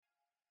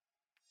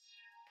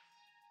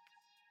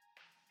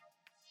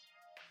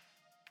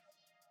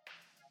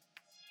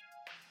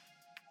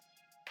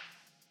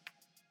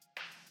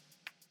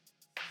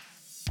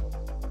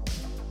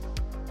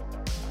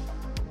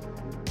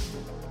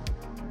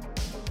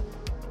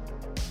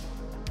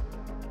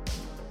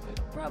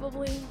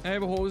Probably. I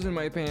have holes in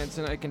my pants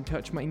and I can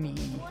touch my knee.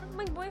 What if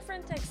my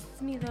boyfriend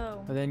texts me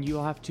though? But then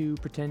you'll have to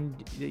pretend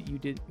that you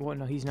did. Well,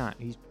 no, he's not.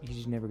 He's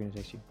just never gonna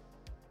text you.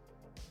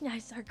 Yeah, I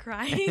start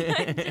crying.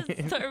 I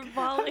just start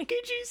bawling. How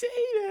could you say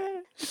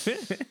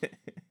that?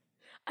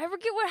 I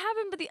forget what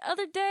happened, but the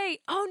other day,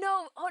 oh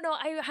no,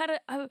 I had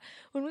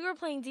when we were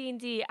playing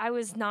D&D, I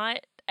was not.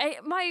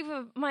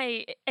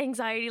 My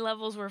anxiety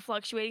levels were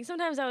fluctuating.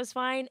 Sometimes I was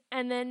fine,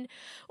 and then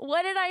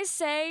what did I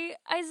say?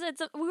 I said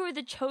we were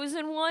the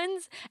chosen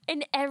ones,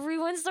 and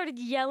everyone started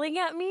yelling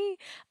at me.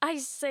 I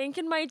sank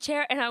in my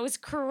chair and I was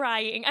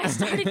crying. I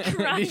started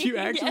crying. Did you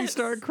actually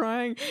start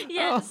crying?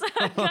 Yes,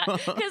 Oh.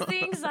 because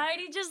the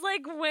anxiety just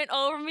like went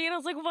over me, and I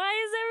was like, "Why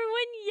is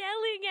everyone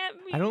yelling at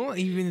me?" I don't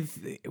even.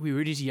 We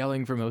were just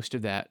yelling for most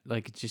of that.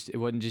 Like it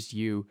wasn't just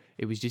you.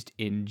 It was just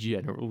in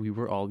general. We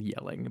were all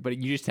yelling, but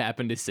you just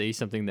happened to say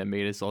something that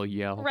made us all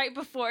yell right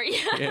before.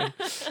 Yeah.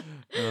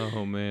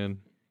 Oh man.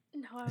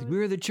 No, We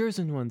were the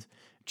chosen ones.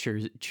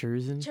 Chosen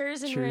ones.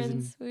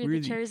 We were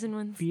the chosen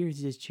ones. We were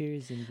just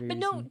chosen. But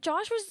no,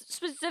 Josh was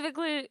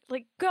specifically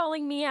like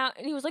calling me out,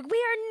 and he was like, "We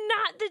are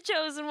not the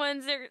chosen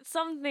ones, or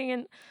something."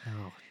 And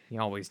oh, he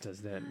always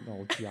does that,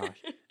 old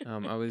Josh. I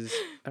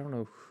don't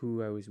know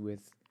who I was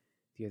with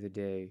the other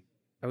day.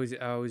 I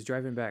was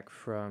driving back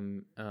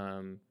from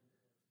a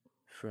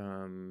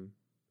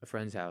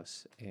friend's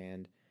house,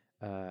 and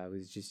I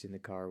was just in the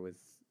car with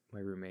my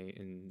roommate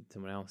and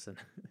someone else, and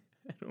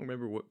I don't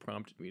remember what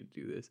prompted me to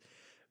do this,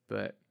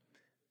 but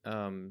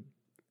I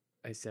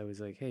was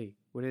like, "Hey,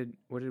 what did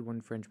one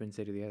Frenchman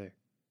say to the other?"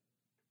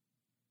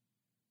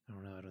 I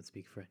don't know. I don't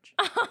speak French.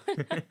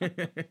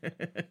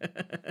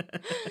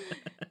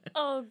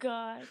 Oh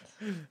God.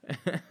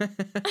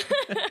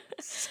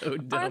 So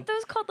dumb. Aren't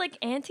those called like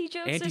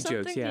anti-jokes or something?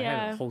 Anti-jokes, yeah. I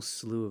have a whole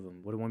slew of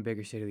them. What did one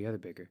baker say to the other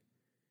baker?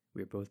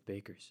 We are both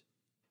bakers.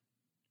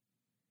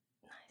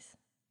 Nice.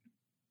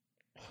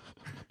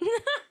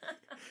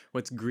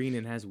 What's green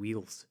and has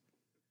wheels?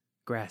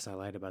 Grass. I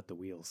lied about the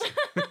wheels.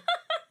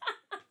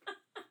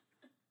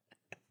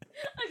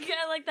 Okay,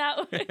 I like that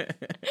one.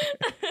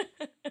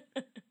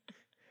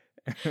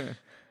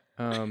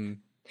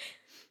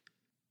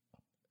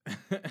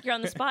 You're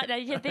on the spot now.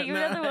 You can't think of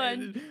another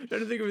one. I'm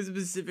trying to think of a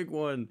specific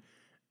one.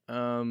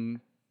 Give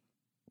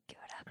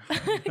it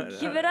up.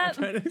 Give it up.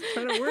 I'm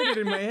trying to word it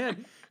in my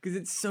head because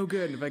it's so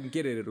good. And if I can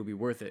get it, it'll be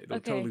worth it. It'll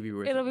totally be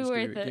worth it. It'll be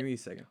worth it. Give me a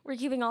second. We're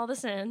keeping all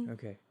this in.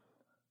 Okay.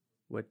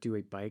 What do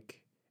a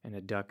bike and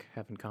a duck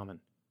have in common?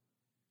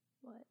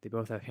 What? They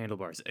both have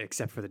handlebars,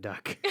 except for the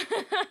duck.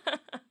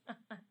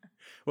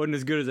 Wasn't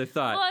as good as I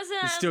thought.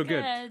 It's still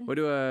good. What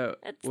do a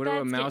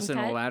mouse and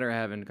a ladder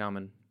have in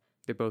common?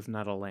 They're both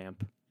not a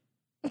lamp.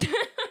 I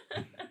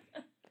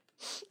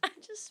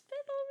just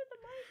spit over the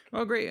mic.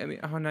 Oh, great. I mean,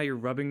 now you're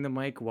rubbing the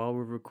mic while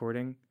we're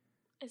recording.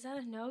 Is that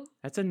a no?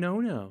 That's a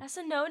no-no. That's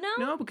a no-no?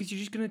 No, because you're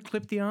just going to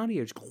clip the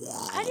audio.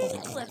 I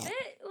didn't clip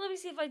it. Let me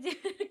see if I did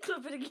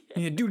clip it again.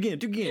 Yeah, do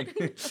it again.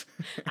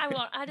 I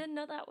won't. I didn't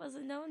know that was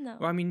a no-no.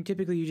 Well, I mean,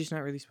 typically you're just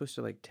not really supposed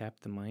to, like, tap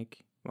the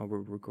mic while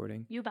we're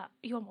recording. You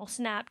almost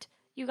snapped.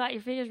 You got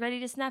your fingers ready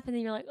to snap, and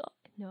then you're like, oh,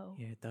 no.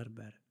 Yeah, I thought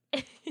about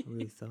it. I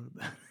really thought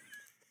about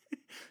it.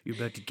 You're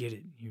about to get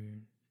it.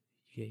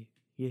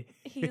 Yeah.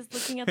 He's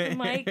looking at the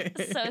mic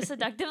so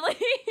seductively.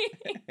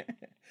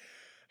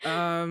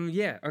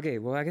 Yeah. Okay.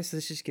 Well, I guess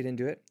let's just get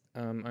into it.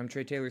 I'm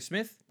Trey Taylor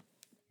Smith.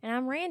 And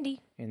I'm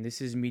Randy. And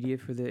this is Media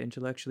for the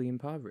Intellectually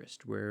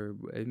Impoverished, where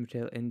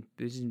and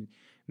this is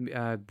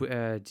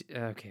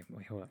okay.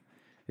 Wait, hold on.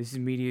 This is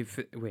Media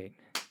for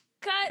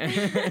Cut.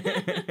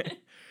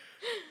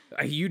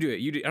 You do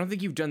it. I don't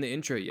think you've done the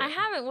intro yet. I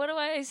haven't. What do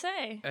I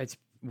say? It's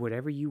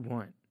whatever you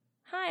want.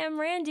 Hi, I'm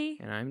Randy.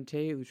 And I'm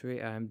Taylor.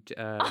 I'm.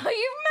 Oh,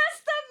 you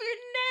messed up your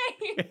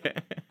name.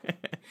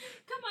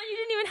 Come on, you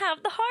didn't even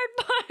have the hard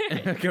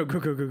part. Go.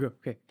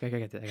 Okay, I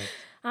got that.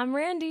 I'm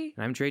Randy.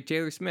 And I'm Trey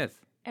Taylor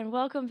Smith. And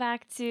welcome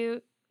back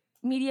to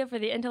Media for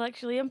the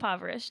Intellectually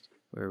Impoverished,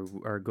 where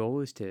our goal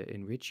is to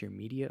enrich your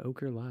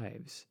mediocre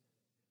lives.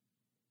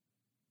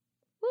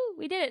 Woo,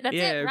 we did it. That's it.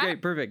 Yeah,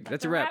 great, perfect.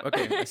 That's a wrap.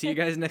 Okay, I'll see you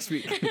guys next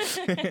week.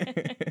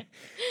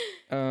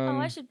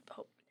 I should...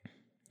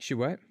 Should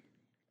what?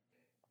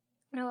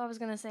 No, I was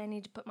going to say I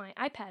need to put my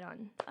iPad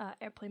on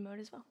airplane mode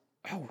as well.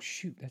 Oh,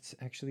 shoot. That's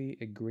actually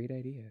a great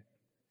idea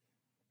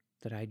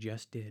that I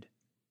just did.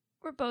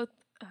 We both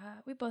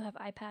have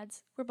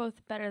iPads. We're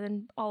both better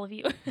than all of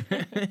you.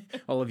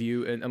 All of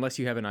you, unless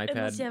you have an iPad.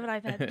 Unless you have an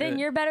iPad. Then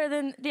you're better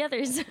than the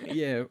others.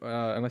 Yeah,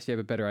 unless you have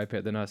a better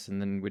iPad than us, and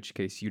then in which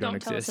case you don't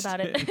exist. Don't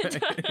tell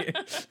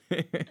us about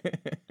it.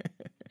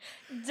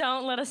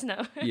 Don't let us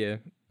know. Yeah.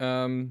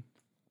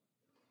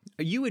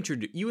 You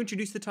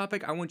introduce the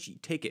topic. I want you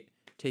take it.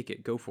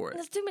 Go for it.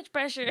 That's too much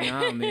pressure.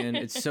 No, man,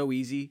 it's so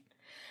easy.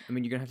 I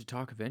mean, you're gonna have to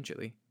talk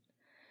eventually.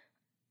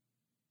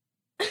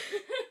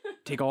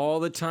 Take all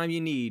the time you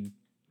need.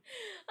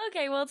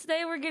 Okay, well,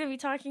 today we're going to be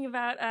talking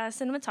about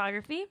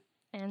cinematography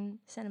and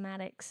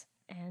cinematics,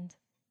 and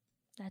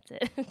that's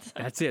it.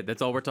 That's it.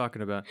 That's all we're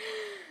talking about.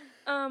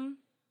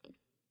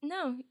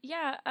 No,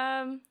 yeah.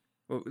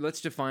 Well,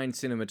 let's define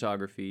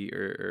cinematography.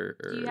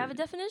 Do you have a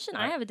definition?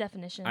 I have a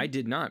definition. I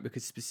did not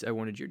because I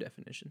wanted your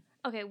definition.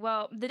 Okay,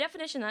 well, the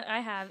definition that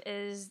I have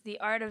is the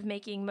art of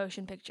making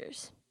motion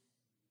pictures.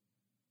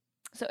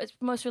 So it's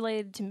most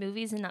related to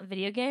movies and not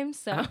video games.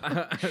 So,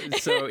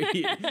 so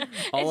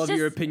all of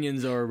your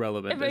opinions are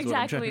irrelevant.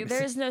 Exactly.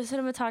 There is no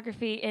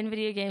cinematography in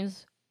video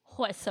games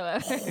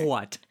whatsoever.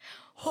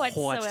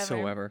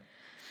 Whatsoever.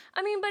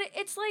 I mean, but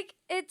it's like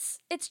it's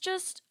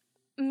just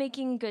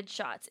making good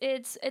shots.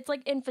 It's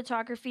like in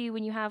photography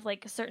when you have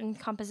like a certain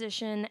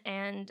composition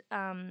and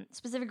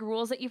specific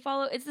rules that you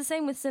follow. It's the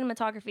same with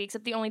cinematography,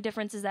 except the only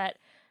difference is that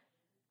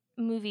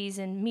movies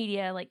and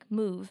media like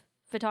move.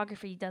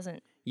 Photography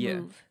doesn't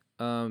move.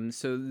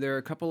 So there are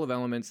a couple of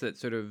elements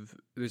that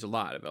there's a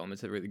lot of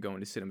elements that really go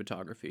into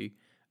cinematography.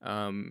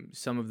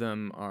 Some of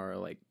them are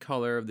like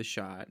color of the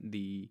shot,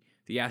 the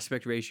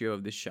aspect ratio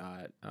of the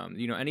shot,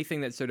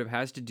 anything that sort of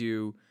has to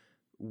do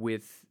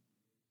with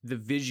the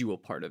visual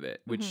part of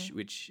it,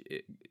 which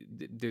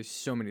there's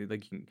so many,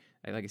 like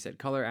I said,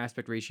 color,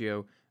 aspect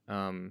ratio,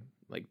 do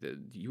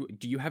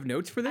you have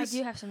notes for this? I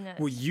do have some notes.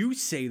 Well, you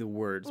say the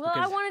words. Well,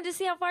 I wanted to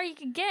see how far you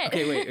could get.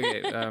 Okay,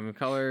 wait.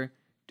 Color,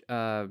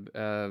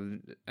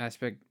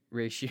 aspect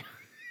ratio.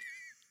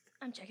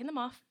 I'm checking them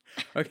off.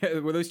 Okay,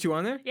 were those two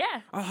on there?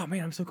 Yeah. Oh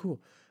man, I'm so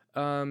cool.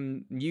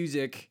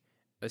 Music,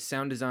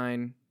 sound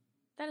design.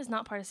 That is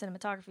not part of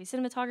cinematography.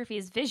 Cinematography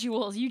is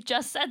visuals. You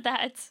just said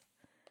that.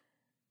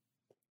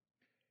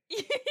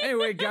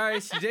 Anyway,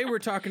 guys, today we're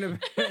talking about.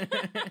 Okay,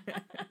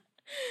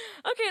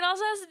 it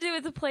also has to do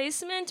with the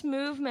placement,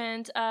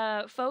 movement,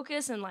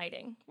 focus, and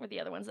lighting were the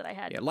other ones that I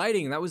had. Yeah,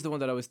 lighting. That was the one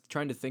that I was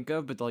trying to think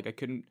of, but like I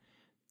couldn't.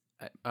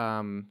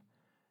 I'm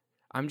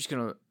just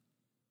gonna.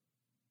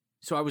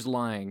 So I was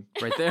lying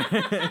right there.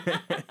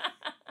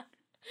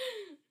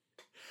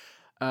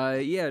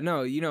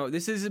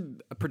 This is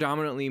a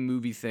predominantly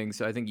movie thing,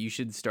 so I think you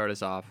should start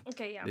us off.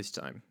 Okay, yeah. This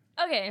time.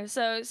 Okay,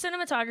 so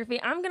cinematography.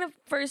 I'm going to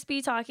first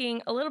be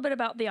talking a little bit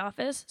about The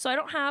Office. So I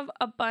don't have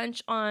a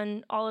bunch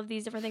on all of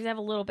these different things. I have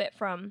a little bit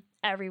from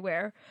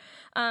everywhere.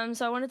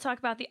 So I want to talk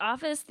about The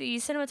Office. The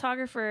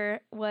cinematographer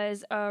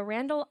was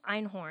Randall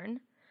Einhorn.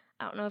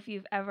 I don't know if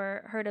you've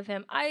ever heard of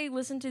him. I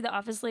listen to the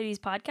Office Ladies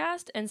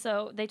podcast, and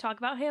so they talk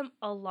about him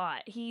a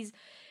lot. He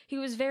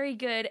was very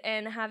good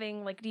in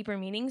having like deeper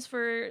meanings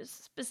for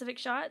specific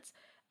shots.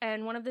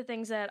 And one of the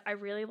things that I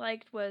really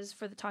liked was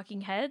for the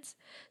talking heads.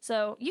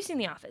 So you've seen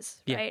The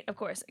Office, right? Of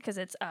course, because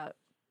it's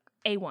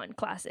A1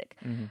 classic.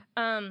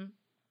 Mm-hmm.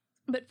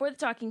 But for the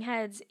talking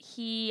heads,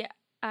 he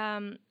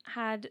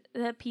had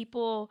the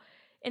people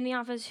in the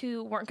office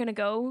who weren't going to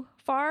go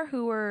far,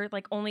 who were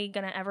like only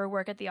going to ever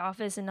work at the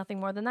office and nothing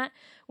more than that.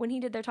 When he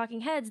did their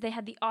talking heads, they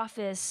had the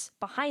office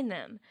behind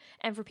them.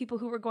 And for people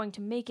who were going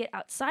to make it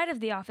outside of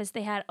the office,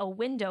 they had a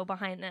window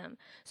behind them.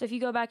 So if you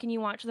go back and you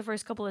watch the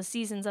first couple of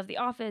seasons of The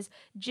Office,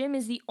 Jim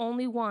is the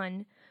only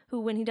one who,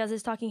 when he does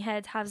his talking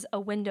heads, has a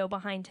window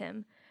behind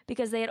him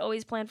because they had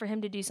always planned for him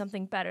to do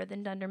something better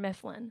than Dunder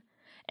Mifflin.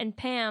 And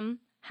Pam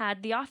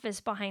had the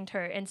office behind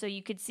her, and so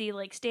you could see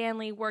like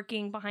Stanley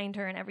working behind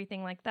her and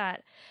everything like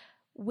that.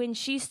 When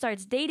she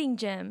starts dating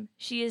Jim,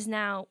 she is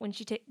now, when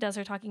she does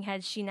her talking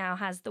heads, she now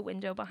has the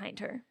window behind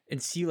her.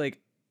 And see,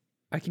 like,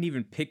 I can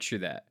even picture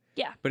that.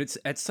 Yeah. But it's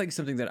like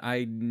something that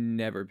I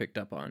never picked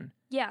up on.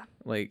 Yeah.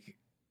 Like,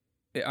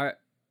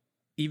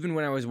 even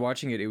when I was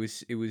watching it, it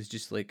was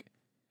just like,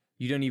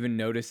 you don't even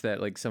notice that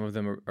like some of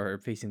them are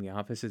facing the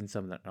offices and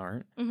some that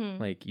aren't.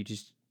 Mm-hmm. Like you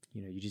just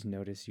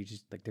notice,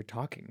 like they're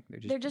talking.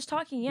 They're just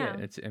talking, yeah.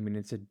 It's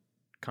a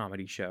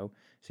comedy show,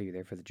 so you're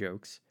there for the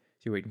jokes.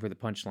 So you're waiting for the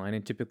punchline,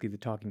 and typically the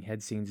talking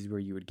head scenes is where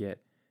you would get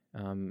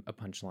a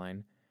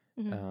punchline.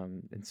 Mm-hmm.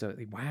 And so,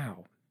 like,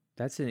 wow,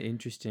 that's an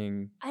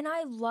interesting. And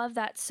I love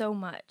that so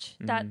much.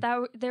 Mm-hmm.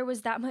 That there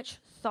was that much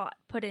thought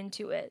put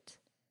into it.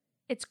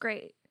 It's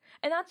great,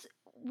 and that's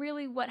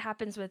really what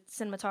happens with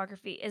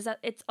cinematography is that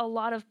it's a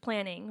lot of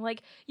planning.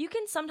 Like you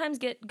can sometimes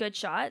get good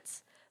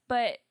shots,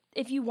 but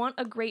if you want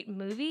a great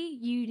movie,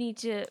 you need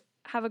to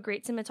have a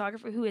great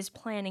cinematographer who is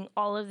planning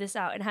all of this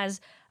out and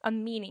has a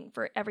meaning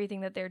for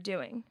everything that they're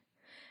doing.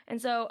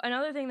 And so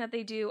another thing that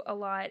they do a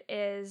lot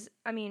is,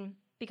 I mean,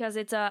 because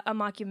it's a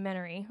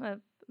mockumentary,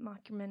 of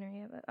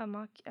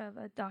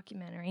a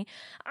documentary.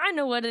 I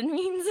know what it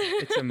means.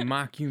 It's a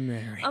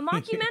mockumentary. A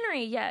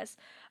mockumentary, yes.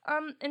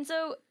 And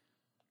so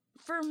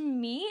for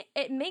me,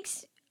 I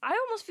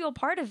almost feel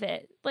part of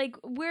it. Like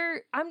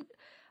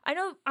I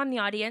know I'm the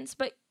audience,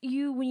 but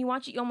when you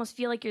watch it, you almost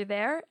feel like you're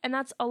there. And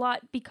that's a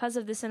lot because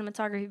of the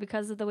cinematography,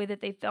 because of the way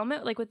that they film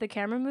it, like with the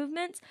camera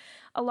movements.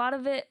 A lot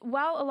of it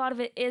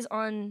is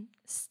on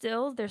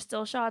there's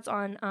still shots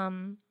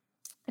on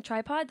a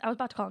tripod. I was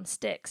about to call them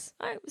sticks.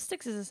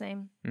 Sticks is the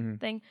same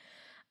thing.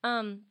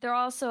 There are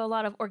also a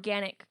lot of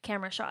organic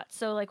camera shots.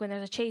 So like when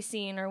there's a chase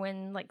scene or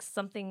when like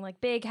something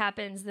like big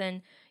happens,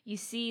 then you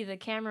see the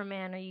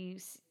cameraman or you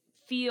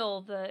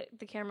feel the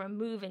camera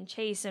move and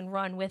chase and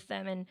run with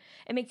them, and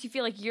it makes you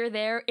feel like you're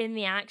there in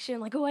the action.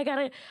 Like, oh, I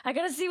gotta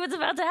see what's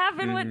about to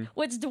happen. Mm-hmm.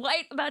 What's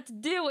Dwight about to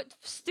do? What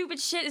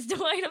stupid shit is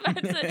Dwight about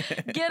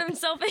to get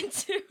himself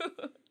into?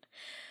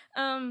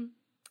 And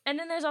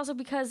then there's also,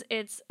 because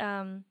it's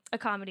a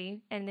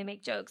comedy and they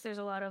make jokes, there's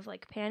a lot of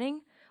like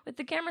panning with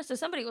the camera. So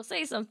somebody will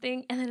say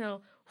something and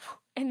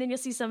then you'll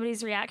see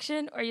somebody's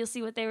reaction, or you'll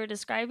see what they were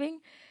describing.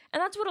 And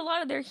that's what a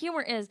lot of their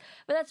humor is.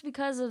 But that's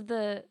because of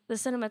the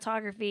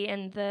cinematography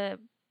and the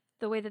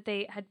way that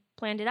they had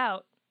planned it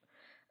out.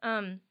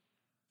 And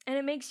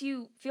it makes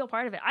you feel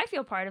part of it. I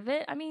feel part of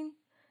it. I mean,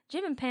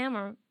 Jim and Pam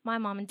are my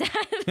mom and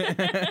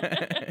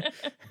dad.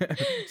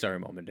 Sorry,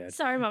 mom and dad.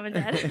 Sorry, mom and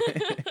dad.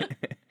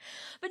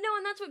 But no,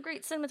 and that's what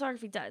great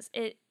cinematography does.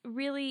 It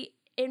really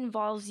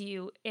involves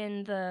you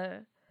in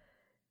the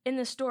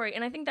story.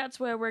 And I think that's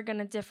where we're going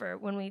to differ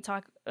when we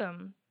talk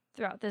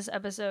throughout this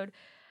episode,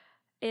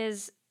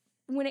 is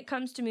when it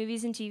comes to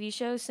movies and TV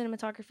shows,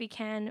 cinematography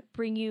can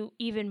bring you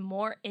even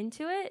more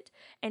into it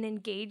and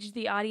engage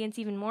the audience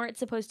even more. It's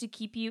supposed to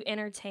keep you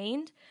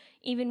entertained,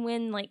 even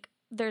when like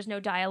there's no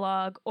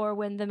dialogue or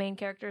when the main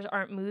characters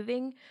aren't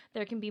moving.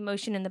 There can be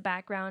motion in the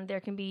background. There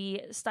can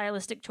be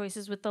stylistic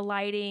choices with the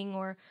lighting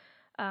or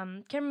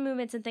camera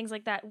movements and things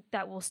like that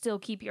that will still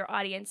keep your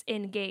audience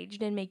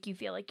engaged and make you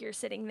feel like you're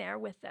sitting there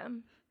with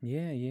them.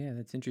 Yeah,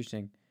 that's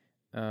interesting.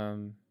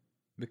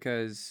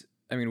 Because,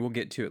 I mean, we'll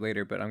get to it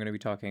later, but I'm going to be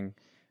talking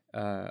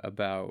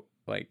about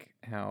like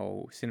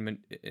how cinema,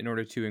 in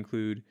order to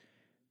include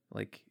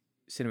like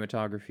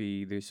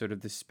cinematography, there's sort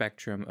of the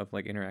spectrum of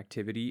like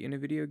interactivity in a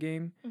video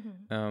game.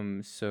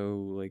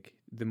 So like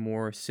the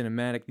more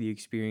cinematic the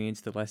experience,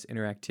 the less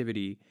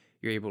interactivity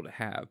you're able to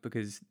have,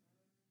 because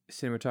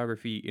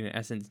cinematography in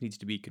essence needs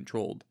to be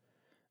controlled.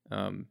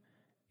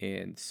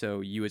 And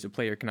so you as a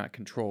player cannot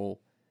control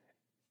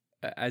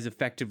as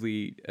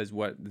effectively as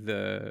what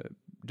the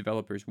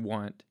developers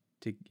want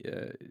to.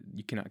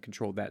 You cannot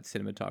control that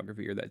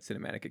cinematography or that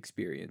cinematic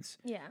experience.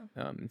 Yeah.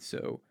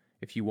 So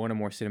if you want a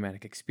more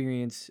cinematic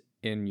experience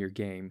in your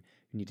game,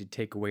 you need to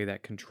take away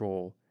that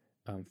control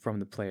from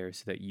the player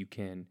so that you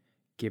can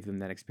give them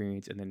that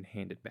experience and then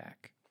hand it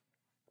back.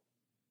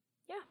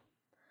 Yeah.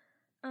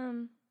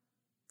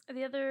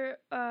 The other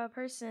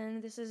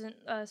person, this isn't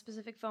a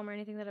specific film or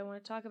anything that I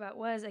want to talk about,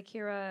 was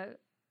Akira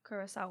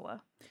Kurosawa.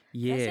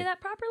 Yeah. Did I say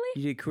that properly?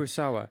 You did,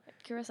 Kurosawa.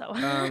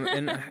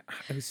 And I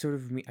was sort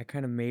of, I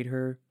kind of made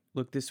her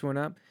look this one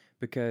up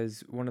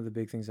because one of the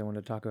big things I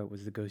wanted to talk about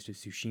was The Ghost of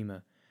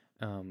Tsushima,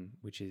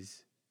 which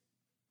is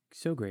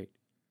so great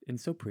and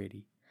so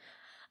pretty.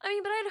 I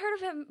mean, but I'd heard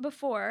of him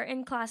before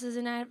in classes,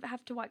 and I've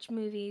had to watch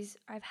movies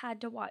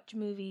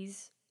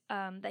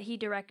that he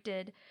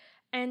directed.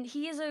 And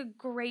he is a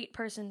great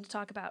person to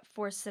talk about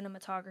for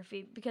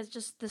cinematography because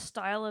just the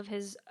style of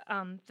his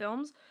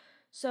films.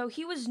 So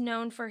he was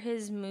known for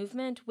his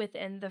movement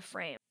within the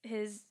frame.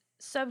 His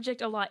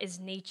subject a lot is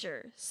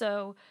nature.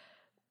 So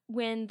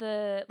when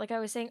like I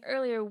was saying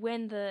earlier,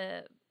 when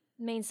the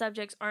main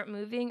subjects aren't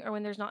moving or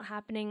when there's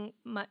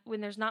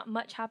not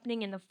much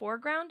happening in the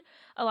foreground,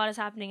 a lot is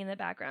happening in the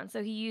background.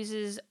 So he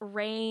uses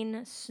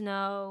rain,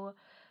 snow,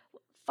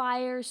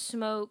 fire,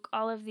 smoke,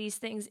 all of these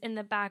things in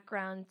the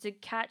background to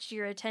catch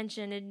your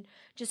attention and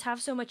just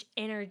have so much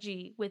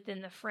energy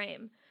within the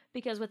frame,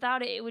 because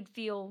without it, it would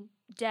feel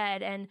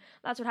dead. And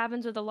that's what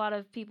happens with a lot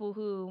of people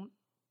who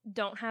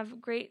don't have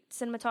great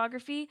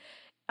cinematography.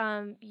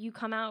 You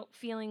come out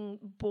feeling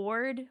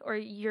bored, or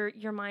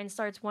your mind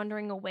starts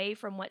wandering away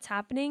from what's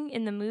happening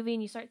in the movie,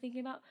 and you start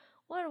thinking about,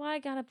 what do I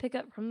gotta pick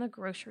up from the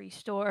grocery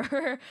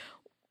store?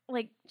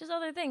 Like just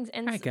other things.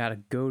 And I gotta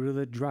go to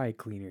the dry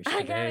cleaners today.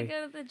 I gotta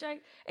go to the dry,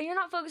 and you're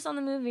not focused on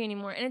the movie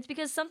anymore. And it's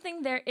because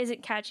something there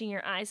isn't catching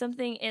your eye.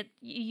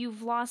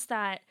 You've lost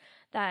that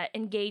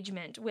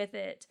engagement with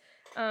it.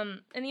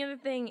 And the other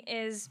thing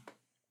is,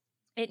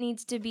 it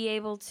needs to be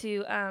able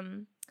to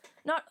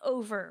not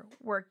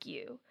overwork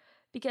you,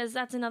 because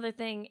that's another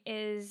thing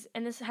is,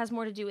 and this has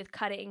more to do with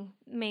cutting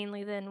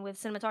mainly than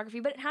with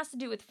cinematography, but it has to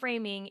do with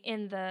framing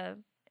in the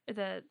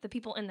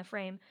people in the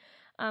frame.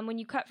 When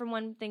you cut from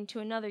one thing to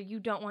another, you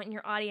don't want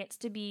your audience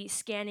to be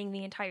scanning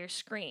the entire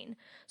screen.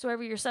 So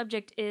wherever your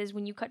subject is,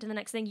 when you cut to the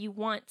next thing, you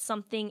want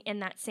something in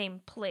that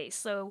same place.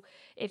 So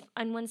if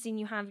in one scene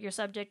you have your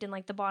subject in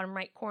like the bottom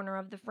right corner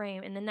of the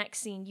frame, in the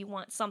next scene you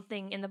want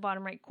something in the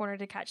bottom right corner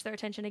to catch their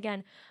attention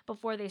again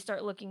before they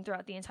start looking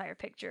throughout the entire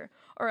picture.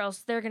 Or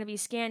else they're going to be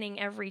scanning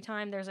every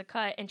time there's a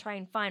cut and try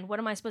and find, what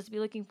am I supposed to be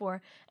looking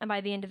for? And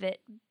by the end of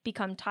it,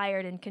 become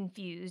tired and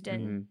confused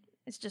and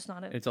it's just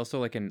not a. It's also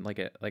like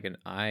an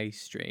eye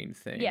strain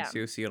thing. Yeah. So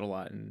you'll see it a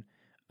lot in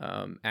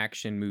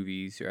action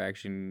movies or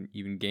action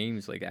even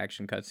games, like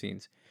action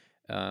cutscenes.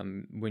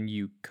 When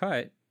you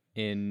cut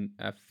in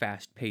a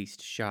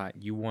fast-paced shot,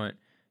 you want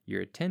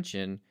your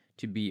attention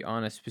to be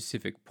on a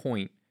specific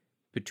point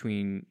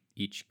between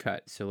each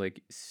cut. So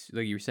like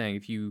you were saying,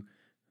 if you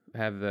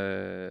have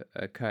a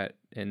cut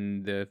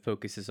and the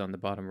focus is on the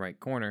bottom right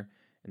corner,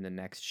 in the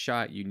next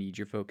shot you need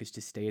your focus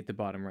to stay at the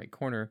bottom right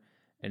corner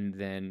and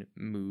then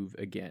move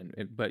again.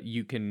 But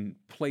you can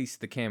place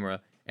the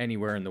camera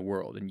anywhere in the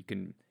world, and you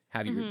can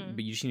have your.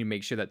 But you just need to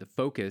make sure that the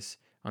focus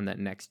on that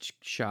next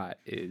shot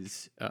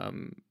is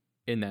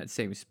in that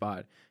same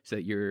spot so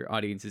that your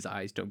audience's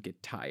eyes don't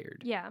get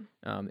tired. Yeah.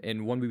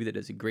 And one movie that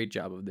does a great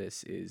job of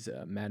this is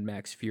Mad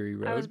Max Fury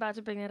Road. I was about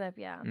to bring that up,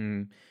 yeah.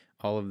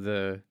 All of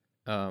the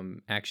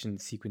action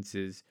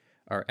sequences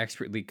are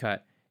expertly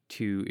cut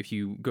to, if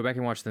you go back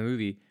and watch the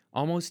movie,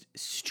 almost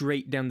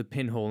straight down the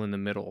pinhole in the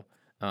middle.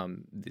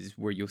 This is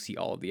where you'll see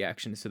all of the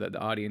action, so that the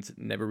audience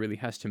never really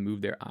has to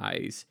move their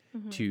eyes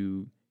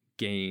to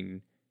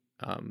gain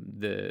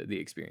the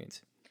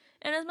experience.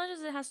 And as much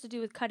as it has to do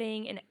with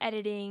cutting and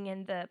editing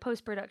and the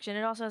post-production,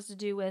 it also has to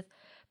do with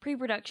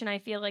pre-production, I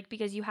feel like,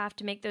 because you have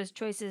to make those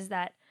choices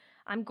that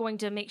I'm going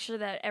to make sure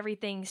that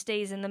everything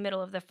stays in the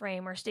middle of the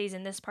frame or stays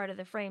in this part of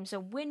the frame. So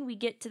when we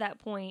get to that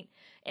point,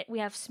 we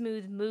have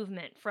smooth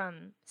movement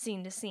from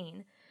scene to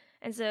scene.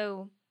 And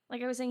so,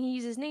 like I was saying, he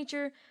uses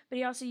nature, but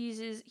he also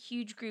uses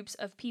huge groups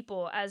of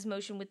people as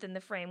motion within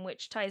the frame,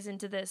 which ties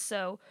into this.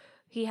 So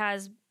he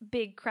has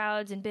big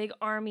crowds and big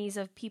armies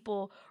of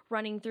people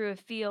running through a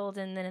field,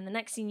 and then in the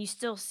next scene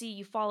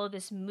you follow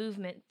this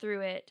movement through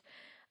it.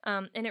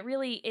 And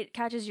it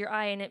catches your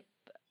eye, and it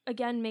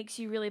again makes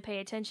you really pay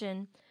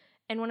attention.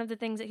 And one of the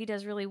things that he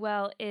does really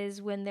well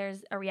is when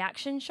there's a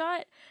reaction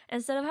shot,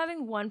 instead of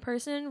having one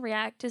person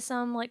react to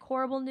some like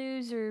horrible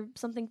news or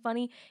something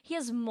funny, he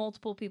has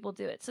multiple people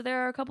do it. So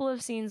there are a couple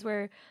of scenes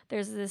where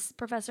there's this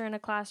professor in a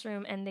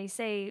classroom and they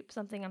say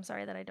something, I'm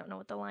sorry that I don't know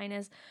what the line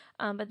is,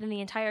 but then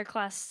the entire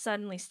class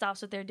suddenly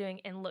stops what they're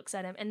doing and looks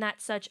at him. And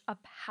that's such a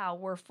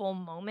powerful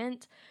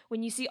moment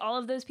when you see all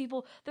of those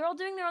people, they're all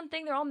doing their own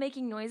thing, they're all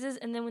making noises,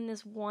 and then when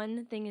this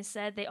one thing is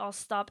said, they all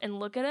stop and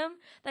look at him.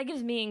 That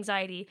gives me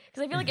anxiety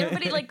because I feel like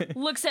everybody like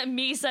looks at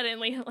me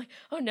suddenly. I'm like,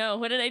 oh no,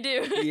 what did I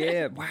do?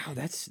 Yeah, wow,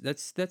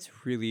 that's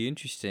really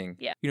interesting.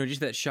 Yeah. Just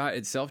that shot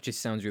itself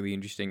just sounds really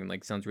interesting and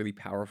like sounds really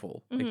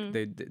powerful.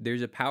 Like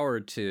there's a power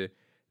to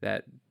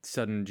that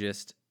sudden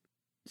silence.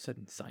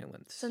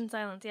 Sudden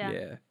silence, yeah.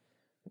 Yeah.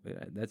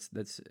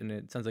 That's and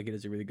it sounds like it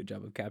does a really good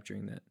job of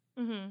capturing that.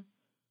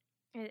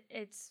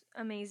 It's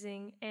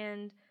amazing.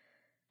 And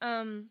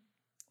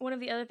one of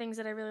the other things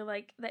that I really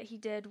like that he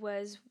did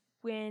was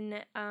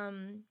when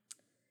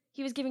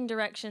he was giving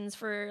directions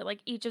for like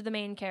each of the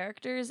main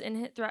characters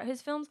throughout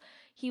his films,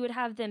 he would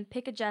have them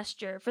pick a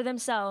gesture for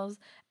themselves,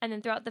 and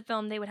then throughout the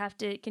film they would have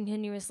to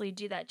continuously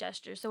do that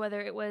gesture. So whether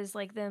it was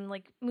like them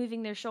like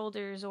moving their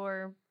shoulders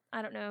or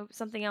I don't know,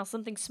 something else,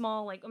 something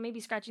small, like or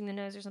maybe scratching the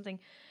nose or something,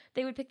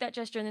 they would pick that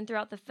gesture, and then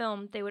throughout the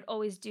film they would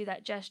always do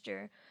that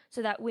gesture,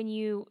 so that when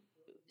you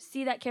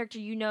see that character,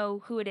 you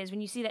know who it is.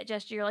 When you see that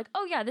gesture, you're like,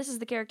 oh yeah, this is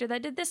the character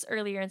that did this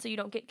earlier, and so you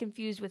don't get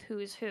confused with who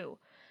is who.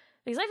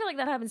 Because I feel like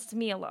that happens to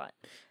me a lot.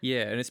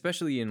 Yeah, and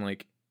especially in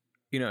like,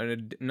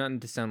 not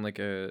to sound like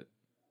a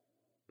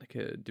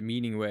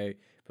demeaning way,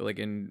 but like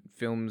in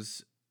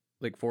films,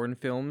 like foreign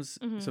films,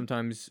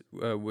 sometimes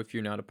if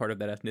you're not a part of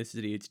that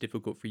ethnicity, it's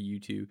difficult for you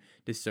to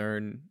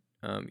discern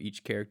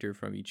each character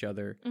from each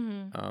other.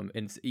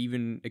 And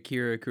even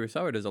Akira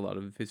Kurosawa does a lot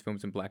of his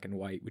films in black and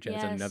white, which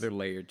adds another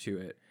layer to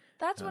it.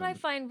 That's what I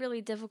find really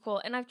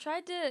difficult. And I've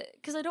tried to,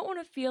 because I don't want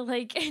to feel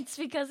like it's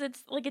because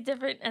it's like a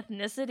different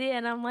ethnicity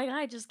and I'm like,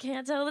 I just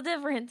can't tell the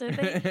difference. I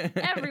think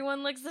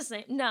everyone looks the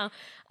same. No.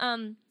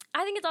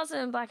 I think it's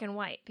also in black and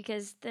white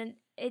because then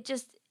it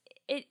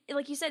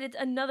like you said, it's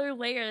another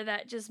layer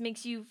that just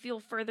makes you feel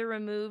further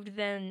removed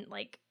than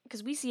like,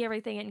 because we see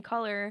everything in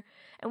color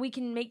and we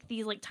can make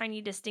these like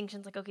tiny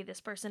distinctions like, okay,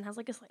 this person has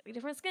like a slightly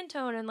different skin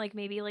tone and like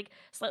maybe like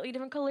slightly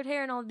different colored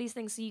hair and all of these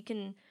things, so you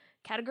can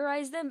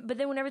categorize them. But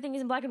then when everything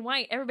is in black and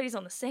white, everybody's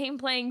on the same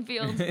playing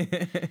field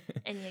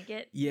and you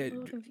get a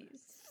little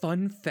confused.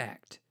 Fun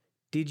fact,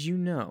 did you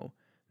know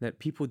that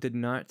people did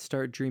not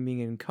start dreaming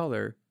in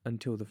color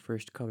until the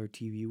first color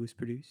TV was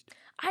produced?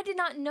 I did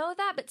not know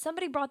that, but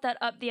somebody brought that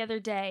up the other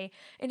day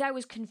and I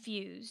was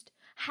confused.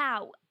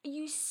 How?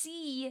 You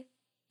see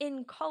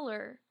in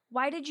color,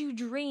 why did you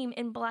dream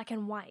in black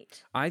and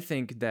white? I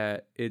think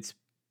that it's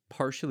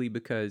partially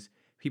because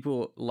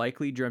people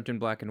likely dreamt in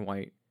black and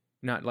white,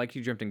 not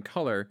likely dreamt in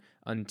color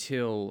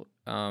until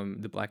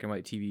the black and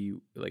white TV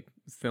like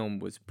film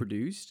was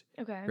produced.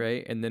 Okay.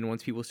 Right? And then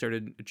once people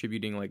started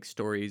attributing like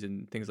stories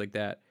and things like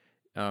that,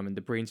 and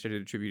the brain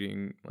started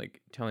attributing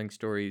like telling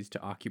stories to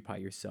occupy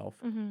yourself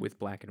with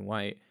black and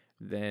white,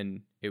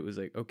 then it was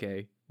like,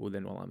 okay, well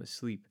then while I'm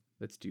asleep,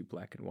 let's do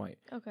black and white.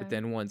 Okay. But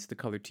then once the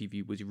color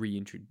TV was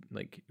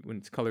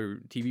when color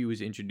TV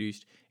was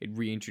introduced, it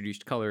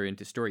reintroduced color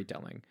into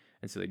storytelling.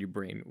 And so that your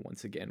brain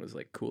once again was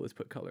like, cool, let's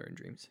put color in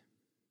dreams.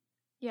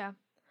 Yeah.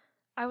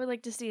 I would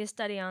like to see a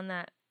study on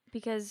that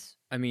because...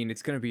 I mean,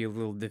 it's going to be a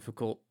little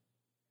difficult.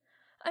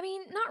 I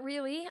mean, not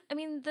really. I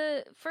mean,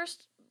 the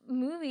first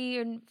movie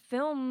and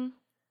film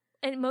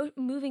and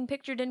moving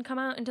picture didn't come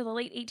out until the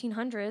late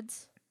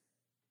 1800s.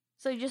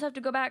 So you just have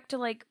to go back to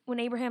like when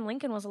Abraham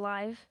Lincoln was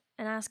alive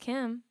and ask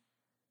him.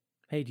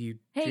 Hey, do you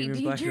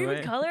dream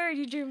in color or do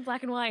you dream in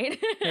black and white?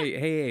 hey,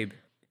 Abe.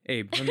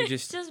 Abe, let me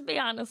just... just be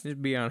honest.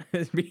 Just be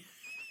honest.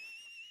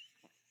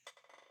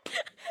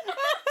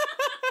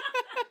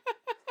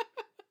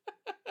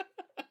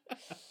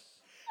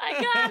 I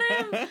got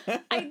him!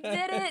 I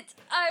did it!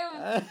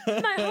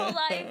 My whole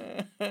life.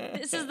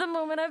 This is the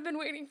moment I've been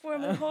waiting for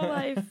my whole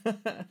life.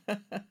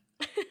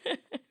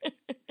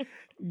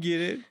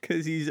 Get it?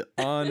 Because he's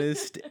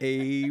Honest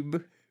Abe. I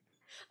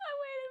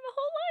waited my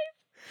whole life.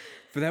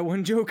 For that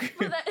one joke.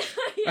 For that.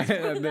 Yes,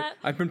 for that.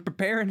 I've been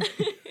preparing.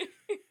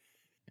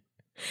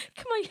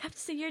 Come on, you have to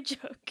say your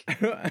joke.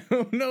 I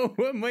don't know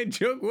what my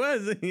joke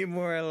was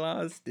anymore. I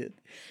lost it.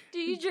 Do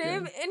you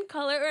dream in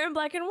color or in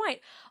black and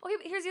white? Okay,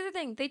 but here's the other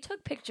thing. They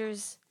took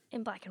pictures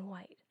in black and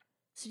white.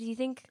 So do you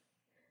think...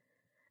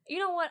 You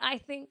know what I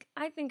think?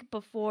 I think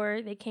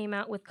before they came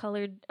out with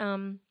colored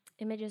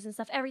images and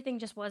stuff, everything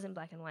just was in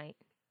black and white.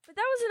 But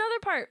that was another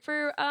part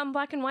for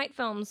black and white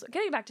films.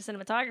 Getting back to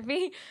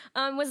cinematography,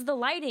 was the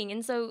lighting.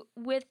 And so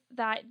with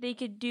that, they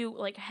could do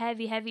like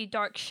heavy,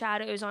 dark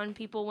shadows on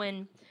people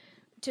when...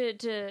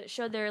 To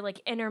show their like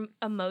inner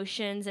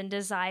emotions and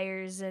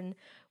desires, and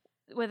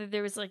whether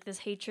there was like this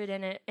hatred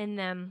in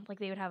them, like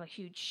they would have a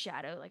huge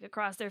shadow like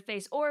across their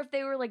face, or if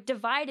they were like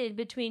divided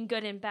between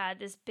good and bad,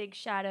 this big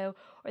shadow,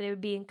 or they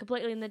would be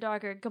completely in the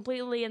dark or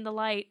completely in the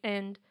light.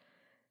 And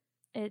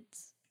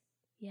it's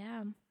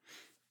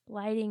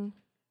lighting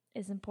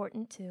is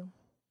important too.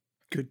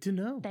 Good to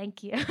know.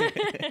 Thank you.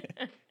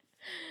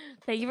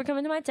 Thank you for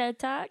coming to my TED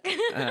Talk.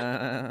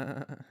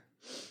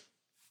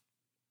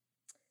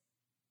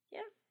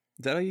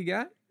 Is that all you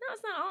got? No,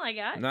 it's not all I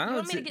got. No, you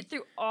want me to get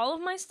through all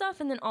of my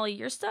stuff and then all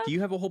your stuff? Do you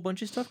have a whole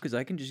bunch of stuff? Because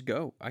I can just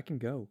go. I can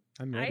go.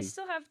 I'm ready. I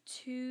still have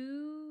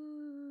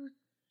 2,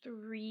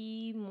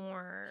 3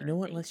 more. You know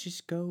what? Let's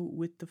just go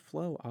with the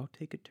flow. I'll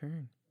take a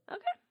turn.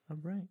 Okay. All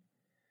right.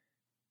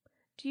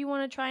 Do you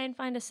want to try and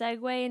find a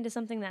segue into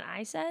something that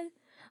I said?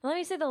 Let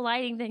me say the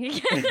lighting thing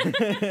again.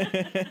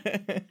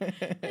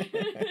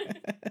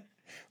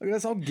 Look at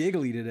us all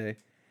giggly today.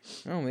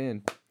 Oh,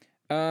 man.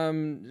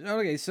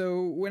 Okay,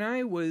 so when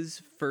I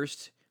was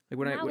first, like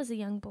when I was a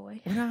young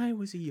boy. When I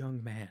was a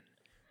young man,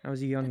 I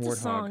was a young That's warthog.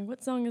 a song.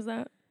 What song is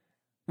that?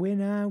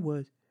 When I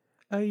was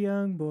a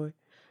young boy,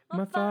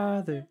 my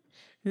father,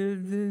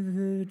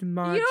 the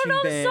marching you don't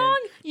know band, the song?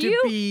 to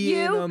be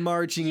in a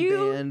marching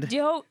band. You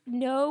don't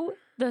know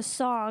the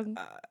song.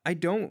 I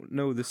don't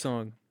know the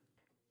song.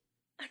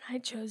 And I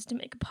chose to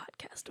make a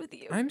podcast with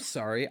you. I'm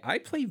sorry. I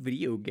play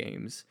video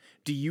games.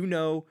 Do you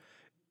know?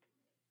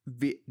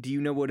 We're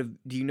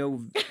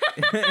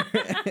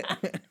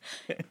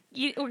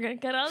gonna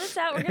cut all this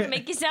out. We're gonna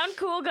make you sound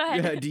cool. Go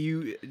ahead. Yeah.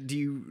 Do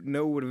you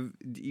know what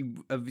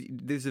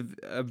there's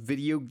a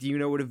video? Do you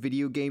know what a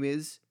video game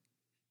is?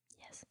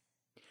 Yes.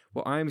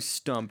 Well, I'm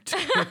stumped.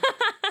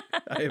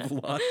 I have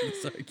lost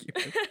this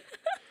argument.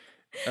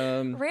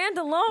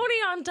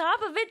 Randaloni on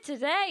top of it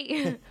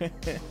today.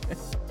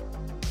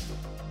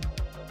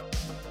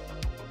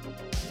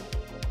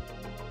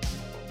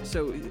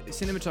 So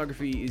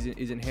cinematography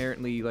is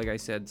inherently, like I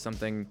said,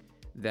 something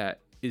that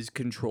is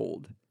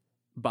controlled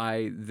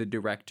by the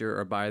director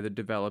or by the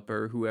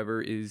developer,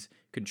 whoever is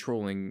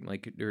controlling,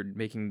 like, or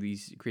making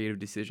these creative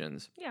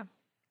decisions. Yeah.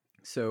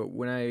 So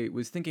when I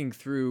was thinking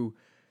through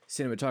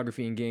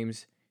cinematography in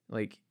games,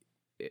 like,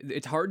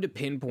 it's hard to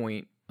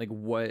pinpoint like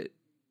what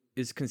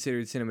is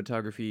considered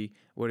cinematography,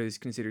 what is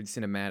considered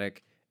cinematic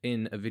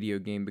in a video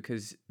game,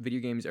 because video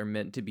games are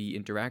meant to be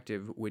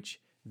interactive,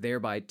 which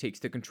thereby takes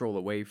the control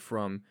away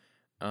from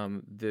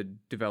the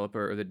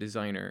developer or the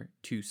designer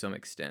to some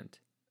extent.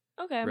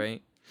 Okay.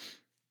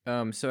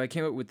 Right? So I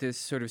came up with this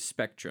sort of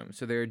spectrum.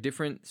 So there are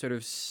different sort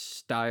of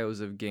styles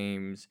of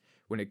games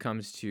when it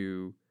comes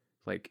to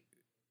like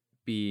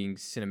being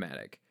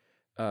cinematic.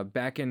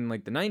 Back in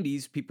like the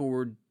 90s, people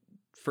were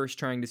first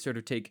trying to sort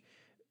of take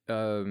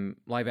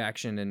live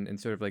action and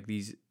sort of like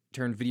these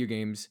turn video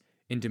games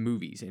into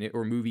movies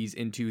or movies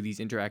into these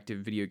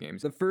interactive video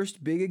games. The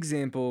first big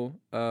example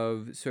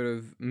of sort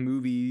of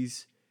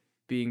movies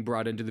being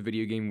brought into the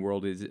video game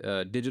world is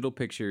Digital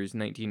Pictures'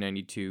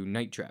 1992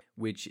 Night Trap,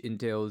 which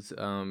entails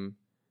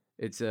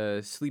it's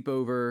a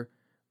sleepover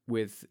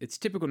with it's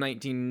typical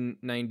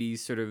 1990s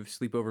sort of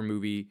sleepover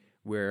movie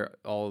where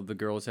all the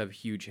girls have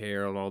huge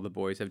hair and all the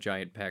boys have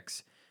giant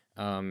pecs,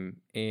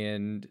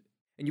 and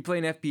you play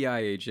an FBI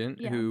agent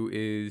who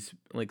is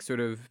like sort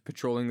of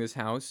patrolling this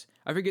house.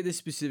 I forget the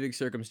specific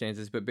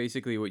circumstances, but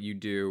basically what you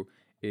do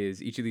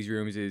is each of these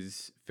rooms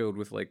is filled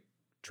with like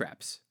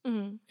traps,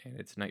 and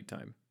it's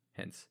nighttime,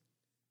 hence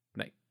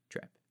Night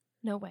Trap.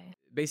 No way.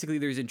 Basically,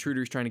 there's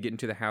intruders trying to get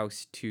into the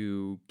house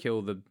to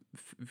kill the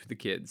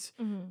kids,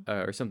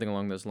 or something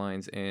along those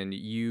lines. And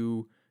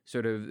you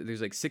sort of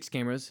there's like 6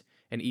 cameras,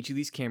 and each of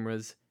these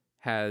cameras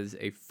has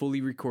a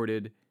fully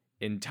recorded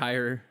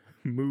entire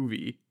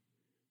movie.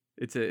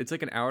 It's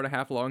like an hour and a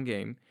half long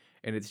game,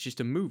 and it's just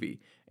a movie.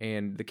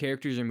 And the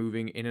characters are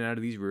moving in and out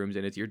of these rooms,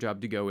 and it's your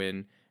job to go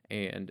in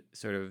and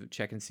sort of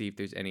check and see if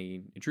there's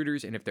any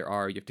intruders, and if there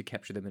are, you have to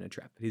capture them in a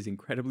trap. It is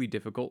incredibly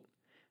difficult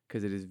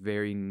because it is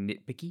very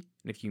nitpicky,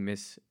 and if you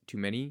miss too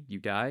many, you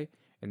die,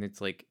 and it's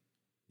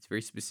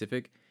very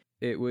specific.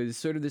 It was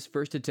sort of this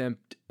first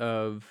attempt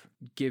of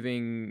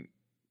giving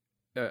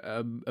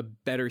a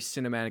better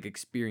cinematic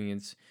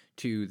experience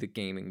to the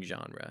gaming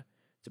genre.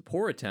 It's a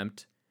poor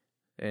attempt,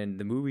 and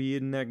the movie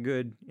isn't that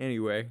good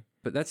anyway.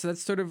 But that's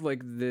sort of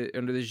like the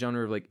under the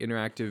genre of like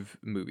interactive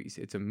movies.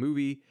 It's a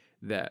movie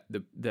that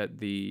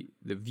the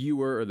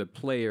viewer or the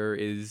player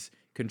is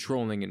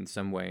controlling in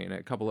some way. And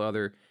a couple of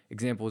other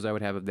examples I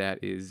would have of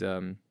that is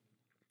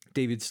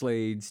David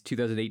Slade's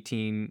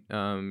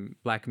 2018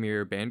 Black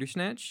Mirror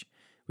Bandersnatch,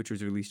 which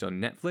was released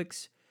on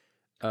Netflix.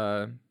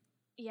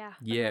 Yeah.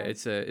 Yeah, okay.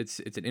 it's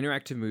an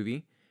interactive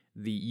movie.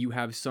 You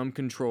have some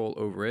control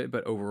over it,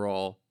 but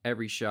overall,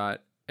 every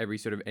shot, every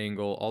sort of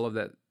angle, all of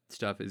that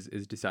stuff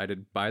is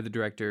decided by the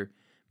director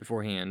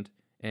beforehand,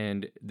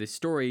 and the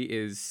story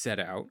is set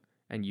out,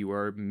 and you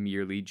are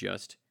merely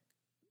just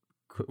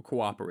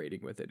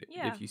cooperating with it,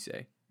 Yeah. if you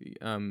say.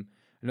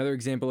 Another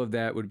example of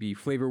that would be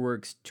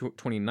Flavorworks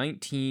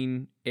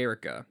 2019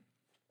 Erica,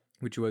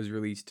 which was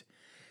released,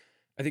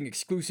 I think,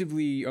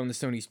 exclusively on the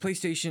Sony's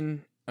PlayStation,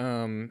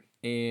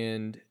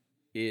 and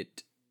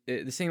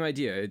the same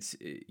idea.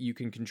 You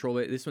can control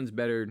it. This one's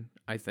better,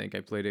 I think.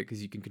 I played it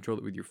because you can control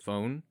it with your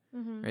phone,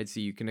 right? So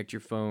you connect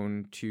your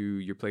phone to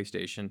your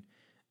PlayStation,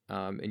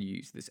 and you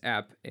use this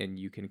app, and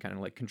you can kind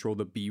of like control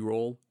the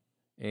B-roll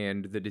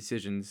and the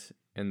decisions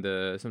and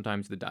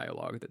sometimes the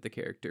dialogue that the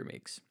character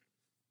makes.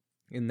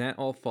 And that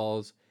all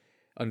falls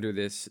under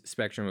this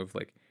spectrum of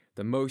like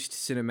the most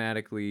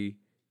cinematically,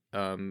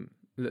 the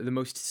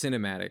most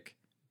cinematic,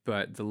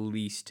 but the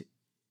least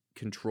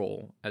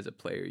control as a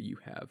player you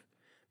have,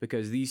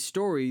 because these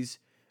stories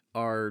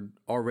are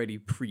already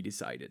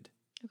pre-decided.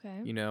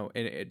 Okay. You know,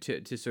 and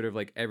to sort of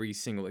like every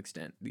single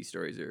extent, these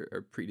stories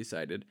are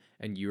pre-decided,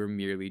 and you are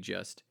merely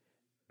just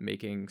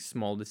making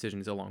small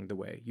decisions along the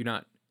way. You're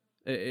not,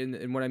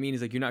 and what I mean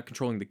is like you're not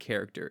controlling the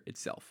character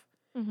itself.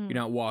 You're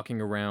not walking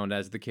around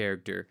as the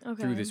character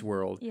through this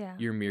world. Yeah.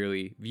 You're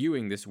merely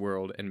viewing this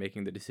world and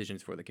making the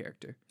decisions for the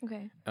character.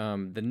 Okay.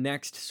 The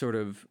next sort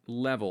of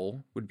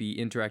level would be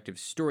interactive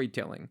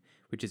storytelling,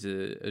 which is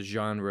a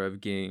genre of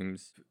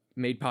games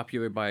made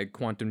popular by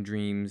Quantum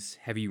Dream's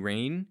Heavy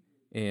Rain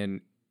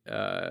and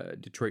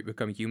Detroit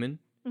Become Human.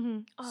 Mm-hmm.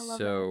 Oh, I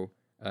love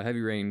that.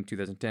 Heavy Rain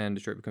 2010,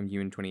 Detroit Become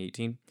Human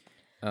 2018.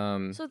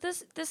 So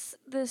this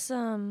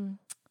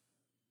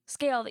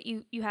scale that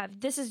you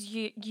have, this is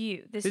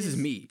you. This is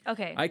me.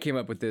 Okay. I came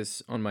up with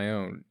this on my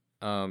own.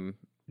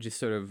 Just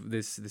sort of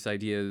this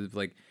idea of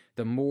like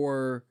the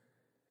more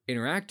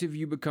interactive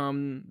you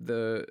become,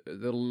 the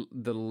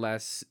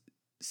less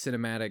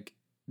cinematic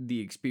the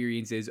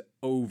experience is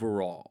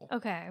overall.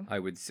 Okay. I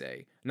would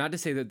say. Not to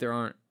say that there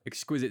aren't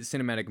exquisite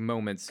cinematic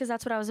moments. Because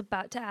that's what I was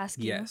about to ask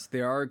you. Yes,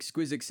 there are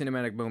exquisite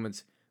cinematic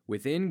moments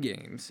within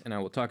games, and I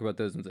will talk about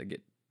those once I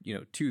get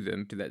to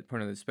them, to that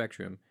part of the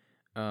spectrum.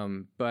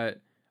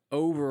 But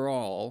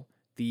overall,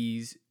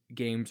 these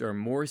games are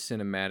more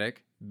cinematic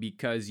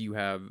because you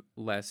have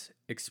less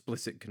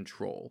explicit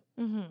control.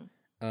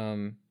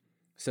 Mm-hmm.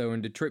 So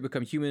in Detroit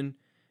Become Human,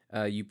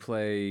 you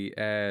play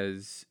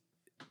as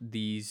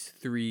these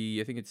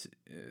three, I think it's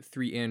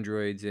three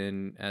androids,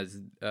 and as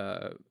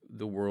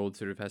the world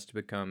sort of has to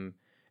become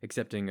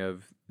accepting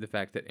of the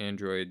fact that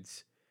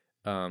androids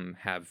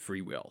have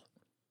free will.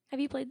 Have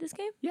you played this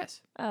game?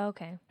 Yes. Oh,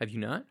 okay. Have you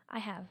not? I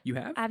have. You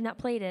have? I have not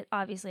played it,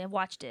 obviously. I've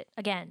watched it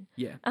again.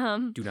 Yeah.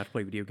 Do not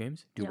play video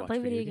games. Do not play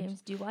video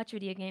games. Do watch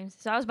video games.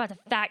 So I was about to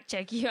fact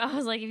check you. I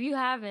was like, if you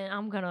haven't,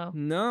 I'm gonna.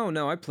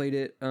 No, I played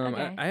it.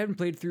 Okay. I haven't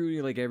played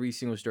through like every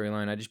single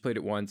storyline. I just played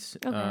it once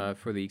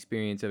for the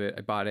experience of it.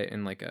 I bought it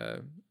in like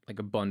a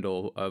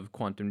bundle of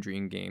Quantum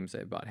Dream games.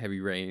 I bought Heavy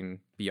Rain,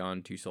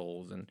 Beyond Two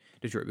Souls, and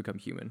Detroit Become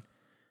Human.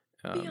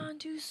 Beyond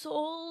Two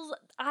Souls.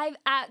 I've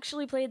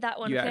actually played that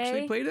one. You okay?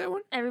 actually played that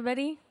one?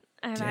 Everybody?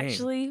 I've Dang.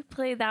 actually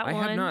played that one.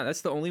 I have not.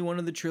 That's the only one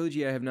of the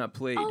trilogy I have not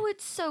played. Oh,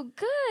 it's so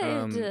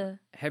good.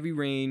 Heavy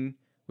Rain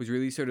was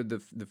really sort of the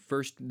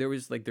first. There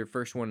was like their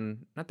first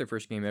one, not their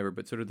first game ever,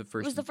 but sort of the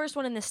first. It was the first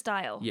one in this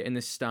style. Yeah, in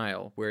this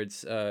style, where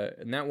it's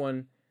in that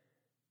one,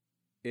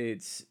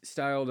 it's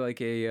styled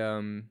like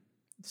a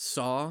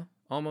Saw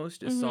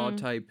almost, a Saw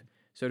type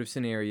sort of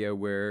scenario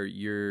where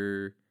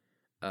your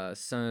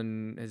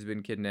son has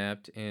been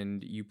kidnapped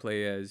and you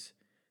play as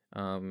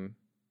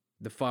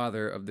the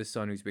father of the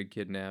son who's been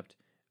kidnapped,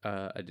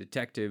 a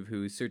detective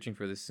who's searching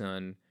for the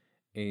son,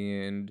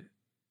 and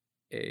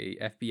a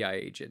FBI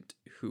agent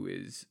who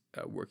is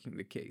working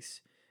the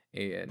case,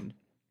 and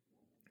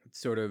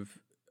sort of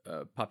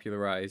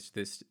popularized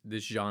this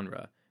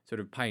genre,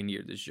 sort of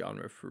pioneered this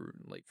genre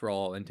for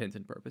all intents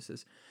and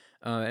purposes.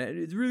 And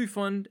it's really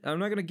fun. I'm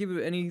not gonna give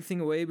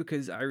anything away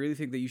because I really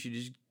think that you should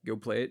just go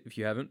play it if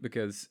you haven't,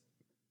 because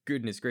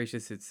goodness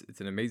gracious, it's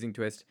an amazing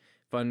twist,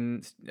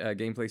 fun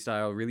gameplay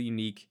style, really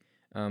unique.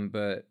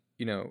 But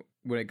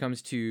when it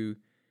comes to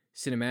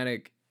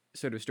cinematic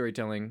sort of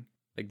storytelling,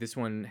 like this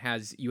one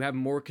you have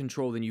more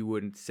control than you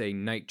would in, say,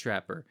 Night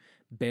Trap or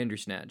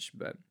Bandersnatch,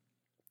 but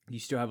you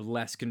still have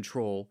less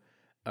control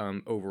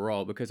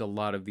overall, because a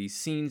lot of these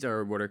scenes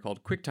are what are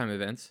called QuickTime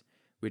events,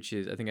 which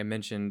is, I think I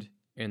mentioned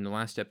in the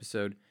last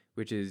episode,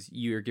 which is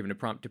you're given a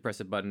prompt to press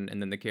a button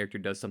and then the character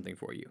does something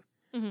for you.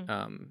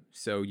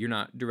 So you're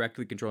not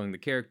directly controlling the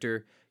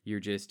character. You're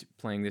just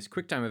playing this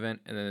quick time event,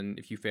 and then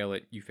if you fail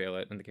it,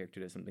 and the character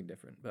does something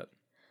different. But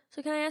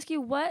So can I ask you,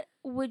 what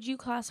would you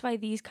classify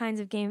these kinds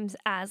of games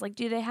as? Like,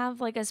 do they have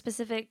like a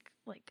specific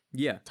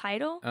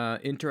title?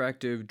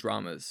 Interactive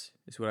dramas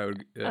is what I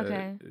would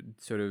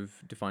sort of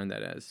define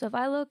that as. So if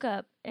I look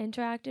up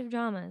interactive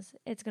dramas,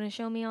 it's going to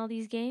show me all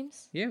these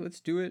games? Yeah,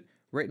 let's do it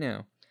right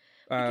now.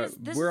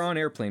 We're on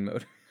airplane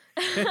mode.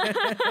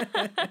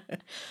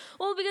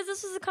 Well, because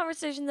this was a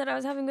conversation that I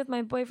was having with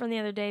my boyfriend the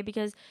other day,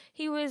 because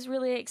he was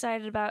really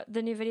excited about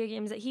the new video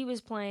games that he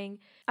was playing.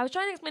 I was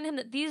trying to explain to him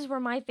that these were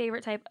my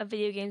favorite type of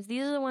video games.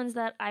 These are the ones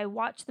that I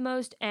watch the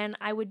most and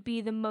I would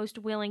be the most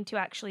willing to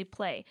actually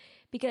play,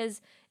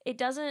 because it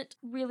doesn't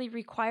really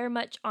require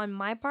much on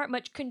my part,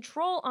 much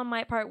control on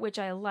my part, which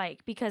I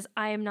like, because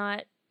I am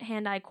not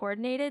hand-eye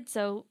coordinated,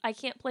 so I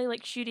can't play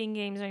like shooting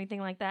games or anything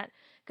like that,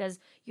 because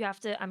you have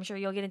to, I'm sure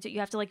you'll get into it, you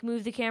have to like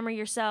move the camera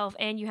yourself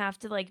and you have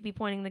to like be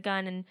pointing the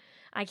gun, and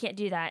I can't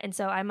do that. And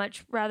so I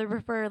much rather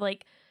prefer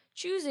like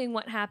choosing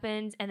what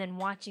happens and then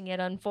watching it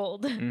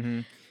unfold.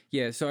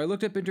 Yeah, so I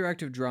looked up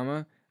interactive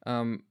drama.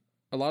 A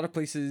lot of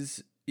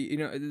places,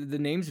 the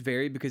names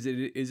vary because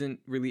it isn't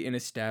really an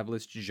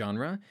established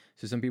genre.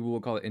 So some people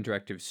will call it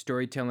interactive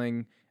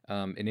storytelling,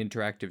 an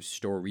interactive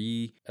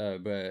story,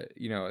 but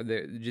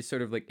they're just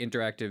sort of like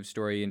interactive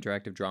story,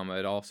 interactive drama.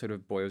 It all sort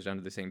of boils down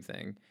to the same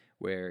thing,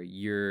 where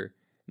you're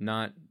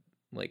not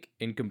like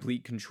in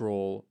complete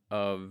control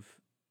of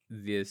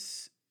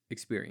this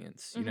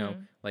experience.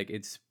 Like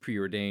it's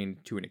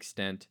preordained to an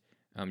extent.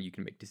 You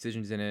can make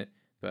decisions in it,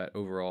 but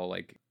overall,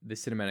 like the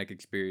cinematic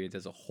experience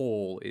as a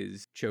whole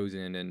is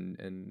chosen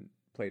and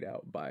played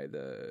out by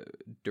the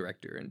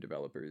director and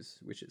developers'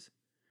 wishes.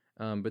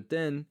 But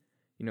then,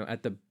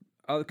 at the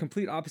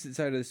complete opposite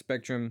side of the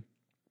spectrum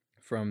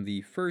from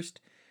the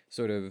first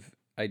sort of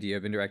idea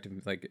of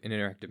interactive, like an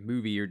interactive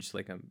movie or just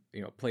like a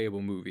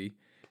playable movie,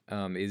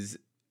 is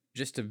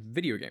just a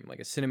video game, like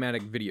a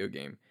cinematic video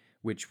game,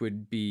 which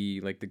would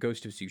be like the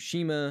Ghost of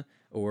Tsushima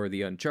or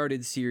the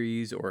Uncharted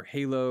series or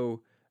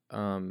Halo,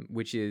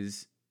 which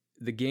is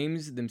the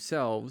games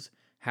themselves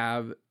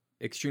have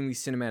extremely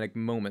cinematic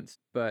moments,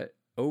 but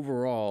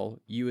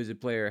overall, you as a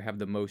player have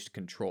the most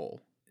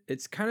control.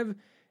 It's kind of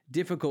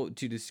difficult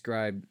to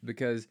describe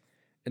because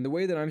in the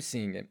way that I'm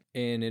seeing it,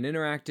 in an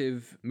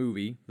interactive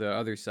movie, the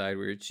other side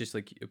where it's just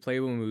like a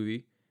playable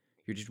movie,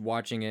 you're just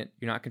watching it,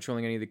 you're not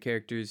controlling any of the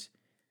characters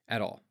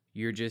at all.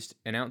 You're just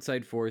an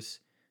outside force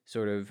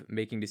sort of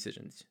making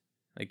decisions.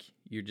 Like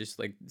you're just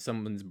like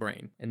someone's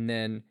brain. And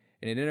then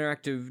in an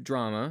interactive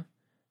drama,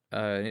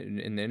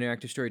 in the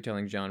interactive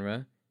storytelling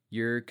genre,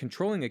 you're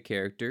controlling a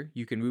character,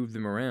 you can move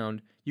them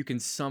around, you can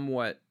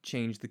somewhat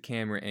change the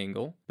camera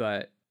angle,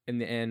 but in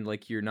the end,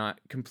 like you're not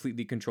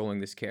completely controlling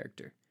this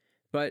character.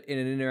 But in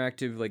an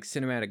interactive, like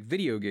cinematic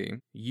video game,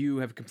 you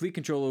have complete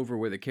control over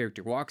where the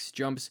character walks,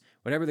 jumps,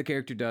 whatever the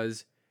character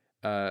does,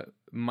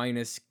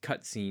 minus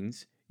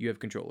cutscenes, you have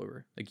control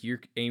over. Like you're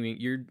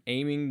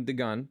aiming the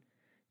gun,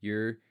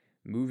 you're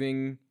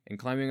moving and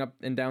climbing up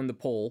and down the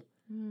pole.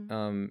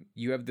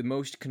 You have the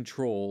most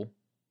control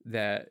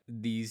that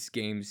these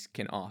games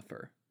can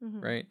offer,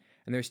 right?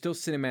 And there's still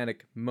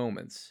cinematic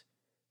moments,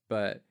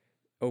 but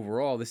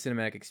overall, the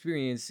cinematic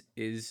experience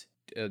is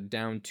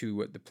down to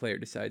what the player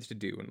decides to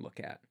do and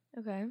look at.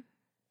 Okay.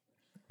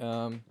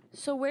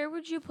 So where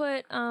would you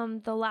put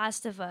The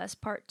Last of Us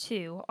Part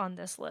 2 on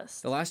this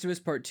list? The Last of Us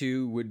Part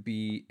 2 would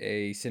be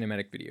a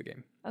cinematic video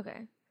game.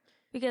 Okay.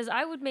 Because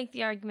I would make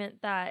the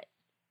argument that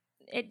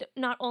it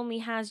not only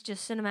has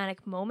just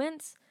cinematic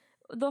moments,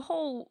 the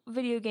whole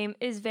video game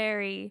is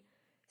very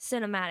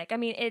cinematic. I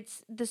mean,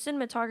 it's the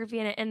cinematography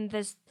in it, and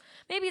this,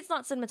 maybe it's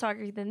not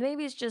cinematography, then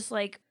maybe it's just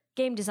like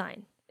game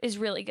design is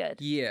really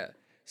good. Yeah.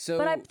 So,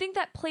 but I think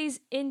that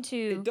plays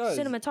into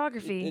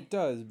cinematography. It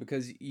does,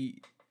 because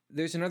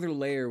there's another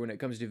layer when it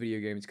comes to video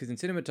games, because in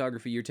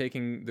cinematography, you're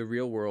taking the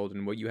real world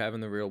and what you have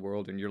in the real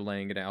world and you're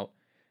laying it out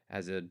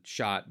as a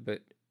shot,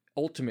 but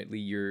ultimately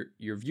you're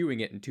viewing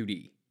it in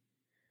 2D.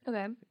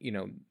 Okay.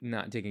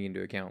 Not taking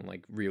into account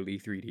like really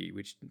 3D,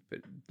 but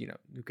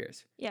who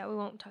cares? Yeah, we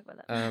won't talk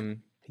about that.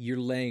 You're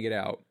laying it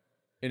out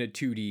in a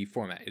 2D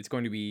format. It's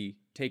going to be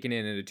taken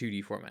in a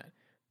 2D format.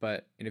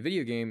 But in a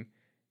video game,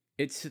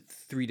 it's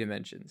 3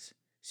 dimensions.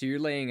 So you're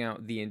laying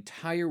out the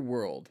entire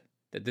world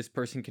that this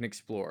person can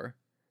explore,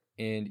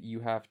 and you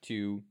have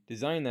to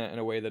design that in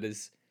a way that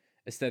is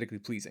aesthetically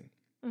pleasing.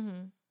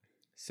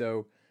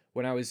 So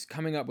when I was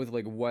coming up with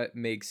like what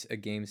makes a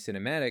game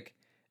cinematic,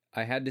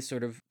 I had to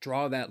sort of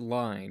draw that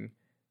line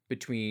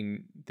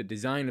between the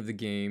design of the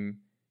game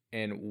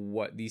and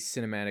what these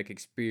cinematic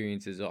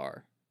experiences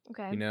are.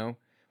 Okay.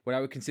 What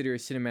I would consider a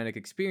cinematic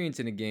experience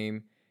in a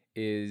game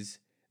is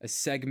a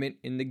segment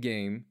in the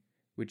game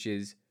which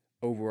is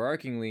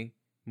overarchingly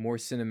more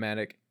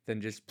cinematic than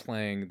just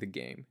playing the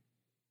game.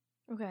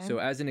 Okay. So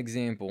as an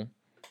example,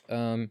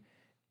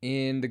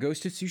 in the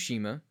Ghost of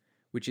Tsushima,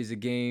 which is a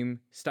game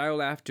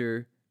styled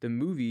after the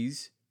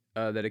movies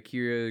that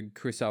Akira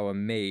Kurosawa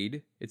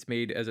made. It's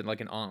made as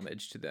like an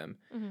homage to them.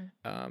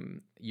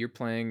 You're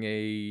playing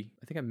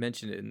I think I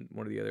mentioned it in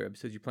one of the other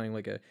episodes. You're playing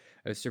like a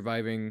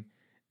surviving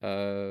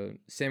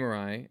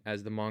samurai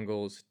as the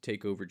Mongols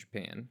take over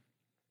Japan,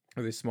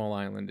 or this small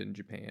island in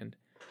Japan.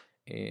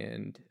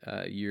 And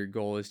your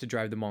goal is to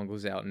drive the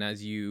Mongols out. And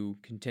as you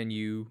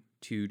continue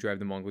to drive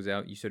the Mongols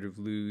out, you sort of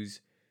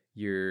lose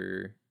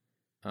your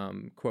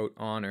quote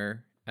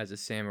honor as a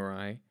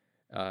samurai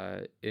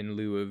in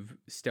lieu of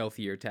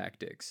stealthier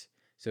tactics.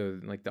 So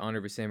like the honor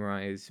of a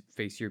samurai is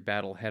face your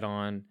battle head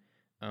on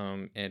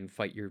and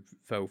fight your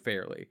foe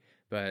fairly.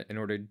 But in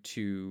order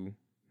to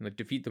like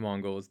defeat the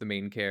Mongols, the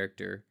main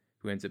character,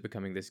 who ends up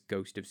becoming this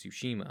Ghost of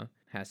Tsushima,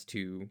 has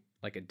to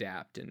like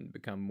adapt and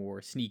become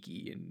more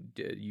sneaky and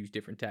use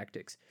different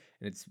tactics.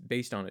 And it's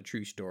based on a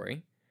true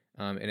story,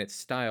 and it's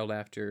styled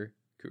after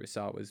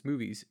Kurosawa's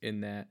movies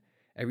in that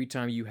every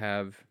time you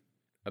have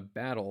a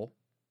battle,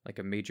 like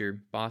a major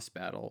boss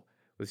battle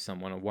with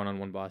someone, a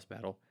one-on-one boss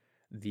battle,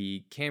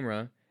 the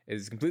camera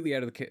is completely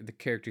out of the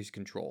character's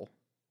control,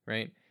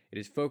 right? It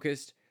is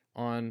focused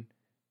on,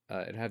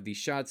 it have these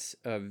shots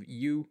of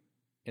you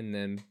and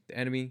then the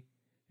enemy,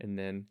 and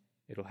then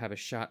it'll have a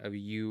shot of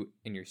you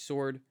and your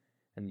sword,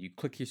 and you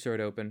click your sword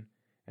open,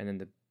 and then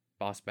the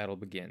boss battle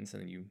begins,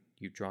 and then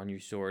you've drawn your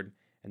sword,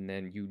 and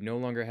then you no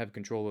longer have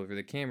control over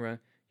the camera,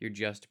 you're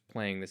just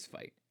playing this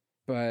fight.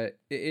 But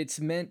it's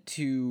meant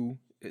to,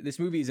 this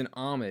movie is an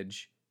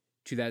homage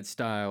to that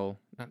style,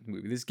 not the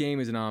movie, this game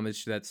is an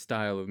homage to that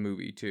style of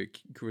movie, to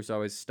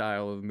Kurosawa's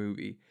style of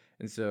movie.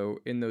 And so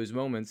in those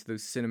moments,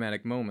 those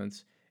cinematic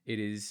moments, it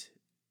is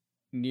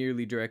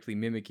nearly directly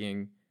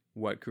mimicking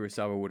what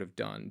Kurosawa would have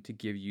done to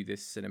give you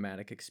this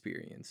cinematic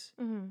experience,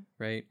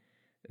 right?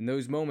 In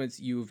those moments,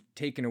 you've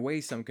taken away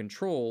some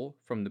control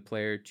from the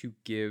player to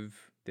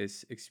give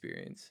this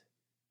experience.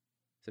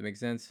 Does that make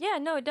sense? Yeah,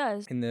 no, it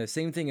does. And the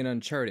same thing in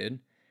Uncharted.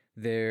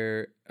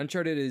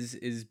 Uncharted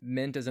is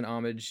meant as an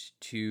homage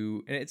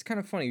to, and it's kind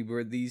of funny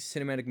where these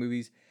cinematic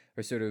movies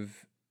are sort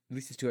of, at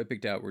least the two I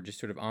picked out, were just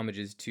sort of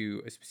homages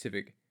to a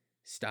specific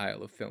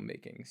style of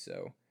filmmaking.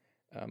 So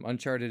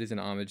Uncharted is an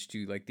homage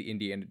to like the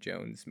Indiana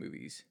Jones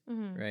movies,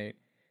 right?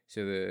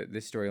 So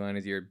this storyline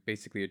is you're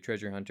basically a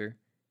treasure hunter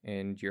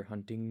and you're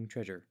hunting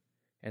treasure.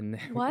 And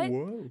then, what?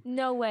 Whoa.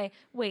 No way.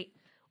 Wait.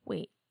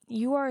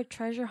 You are a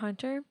treasure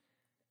hunter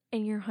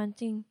and you're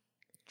hunting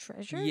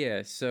treasure?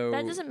 Yeah, so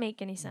that doesn't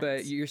make any sense.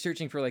 But you're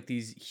searching for like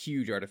these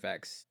huge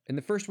artifacts. In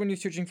the first one, you're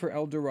searching for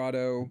El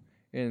Dorado.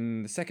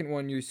 In the second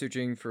one, you're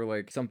searching for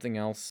like something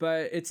else.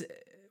 But it's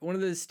one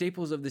of the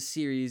staples of the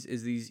series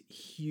is these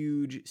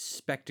huge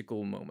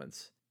spectacle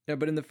moments. Yeah,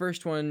 but in the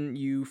first one,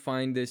 you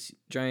find this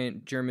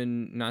giant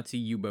German Nazi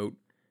U-boat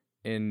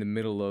in the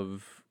middle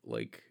of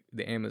like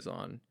the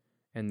Amazon,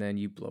 and then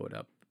you blow it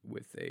up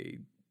with a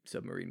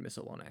submarine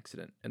missile on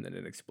accident, and then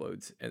it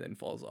explodes and then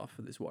falls off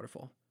of this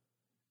waterfall.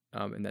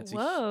 And that's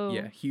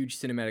a huge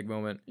cinematic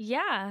moment.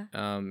 Yeah.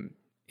 And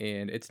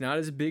it's not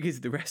as big as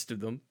the rest of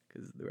them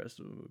because the rest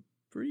of them are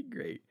pretty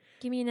great.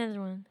 Give me another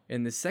one.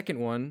 In the second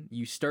one,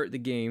 you start the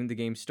game. The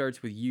game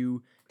starts with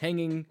you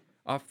hanging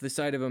off the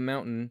side of a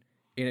mountain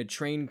in a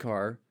train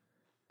car.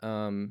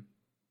 So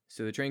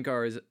the train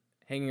car is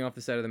hanging off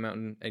the side of the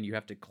mountain, and you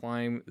have to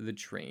climb the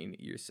train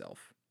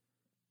yourself.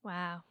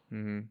 Wow.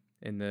 In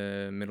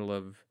the middle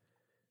of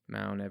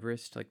Mount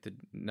Everest, like the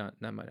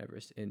not Mount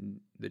Everest,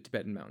 in the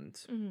Tibetan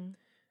mountains.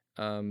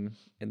 And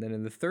then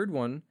in the third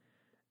one,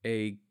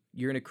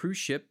 you're in a cruise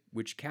ship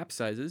which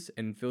capsizes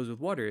and fills with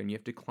water, and you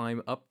have to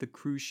climb up the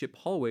cruise ship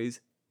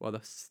hallways while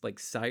that's like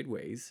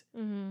sideways.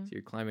 So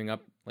you're climbing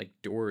up like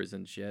doors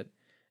and shit,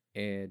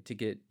 and to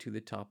get to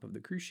the top of the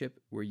cruise ship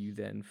where you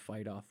then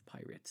fight off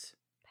pirates.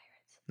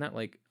 Not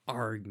like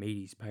arg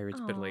mateys pirates,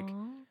 but like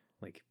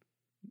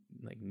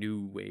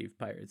new wave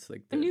pirates,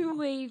 like the new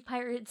wave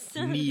pirates,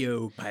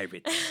 neo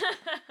pirates.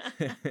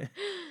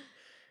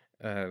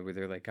 Where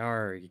they're like,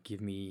 "Arg,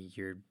 give me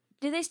your."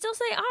 Do they still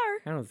say "R"?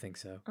 I don't think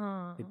so.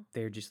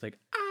 They're just like,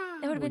 "Ah."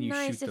 It would have been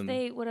nice if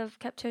they would have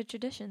kept to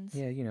traditions.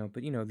 Yeah,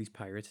 but these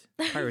pirates,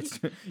 pirates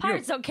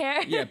don't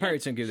care. Yeah,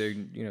 pirates don't give their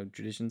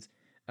traditions.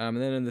 And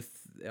then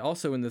in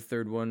also in the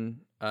third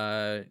one,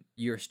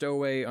 you're a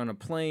stowaway on a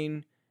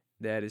plane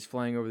that is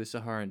flying over the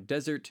Saharan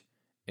desert,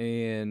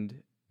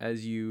 and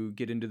as you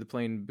get into the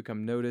plane and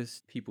become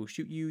noticed, people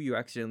shoot you. You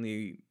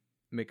accidentally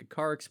make a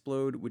car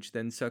explode, which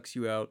then sucks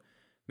you out,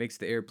 makes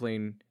the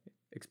airplane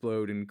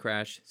explode and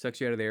crash, sucks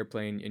you out of the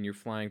airplane, and you're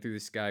flying through the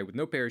sky with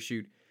no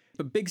parachute.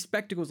 But big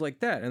spectacles like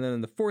that. And then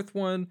in the fourth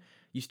one,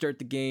 you start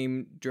the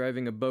game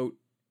driving a boat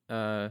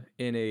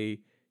in a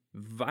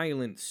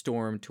violent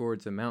storm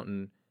towards a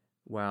mountain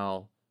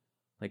while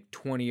like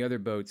 20 other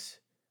boats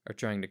are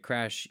trying to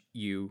crash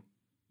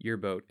your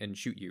boat and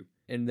shoot you.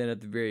 And then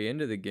at the very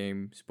end of the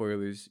game,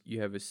 spoilers,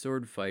 you have a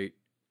sword fight,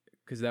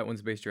 because that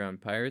one's based around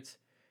pirates.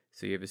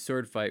 So you have a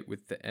sword fight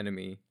with the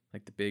enemy,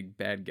 like the big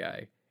bad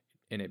guy,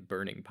 in a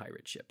burning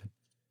pirate ship.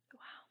 Wow.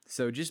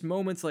 So just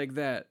moments like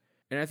that.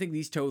 And I think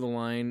these toe the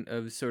line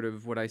of sort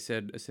of what I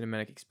said a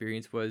cinematic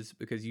experience was,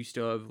 because you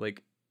still have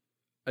like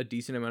a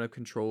decent amount of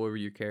control over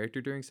your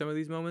character during some of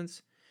these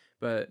moments,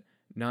 but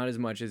not as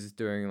much as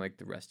during like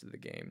the rest of the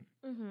game.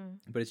 Mm-hmm.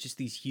 But it's just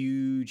these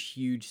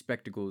huge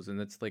spectacles, and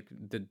that's like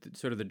the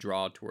sort of the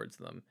draw towards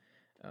them,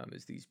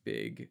 is these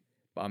big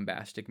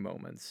bombastic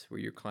moments where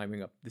you're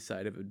climbing up the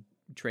side of a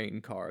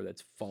train car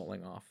that's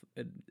falling off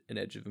an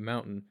edge of a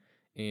mountain,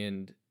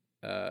 and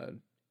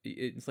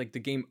it's like the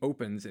game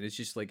opens and it's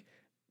just like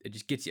it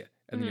just gets you,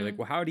 and then you're like,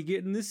 well, how did he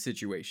get in this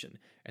situation?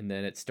 And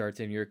then it starts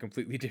and you're a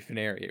completely different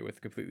area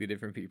with completely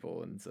different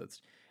people, and so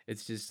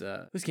it's just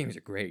those games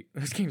are great.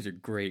 Those games are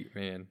great,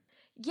 man.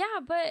 Yeah,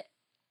 but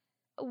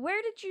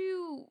where did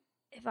you,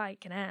 if I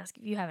can ask,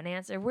 if you have an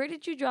answer, where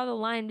did you draw the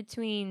line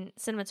between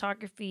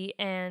cinematography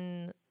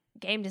and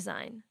game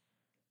design?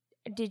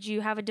 Did you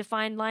have a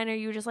defined line, or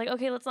you were just like,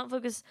 okay, let's not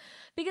focus?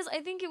 Because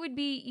I think it would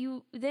be,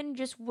 you then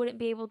just wouldn't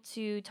be able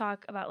to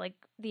talk about like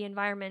the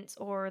environments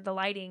or the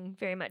lighting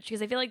very much,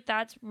 because I feel like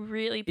that's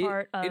really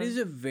part of it is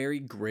a very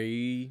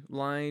gray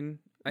line,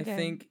 I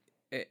think,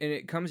 and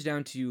it comes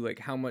down to like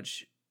how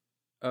much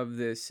of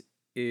this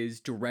is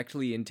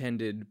directly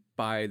intended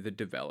by the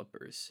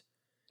developers.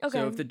 Okay.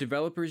 So if the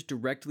developers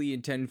directly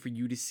intend for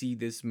you to see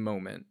this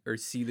moment or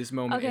see this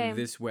moment in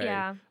this way,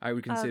 I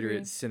would consider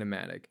it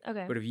cinematic.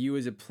 Okay. But if you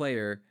as a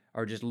player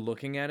are just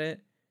looking at it,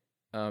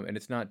 and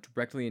it's not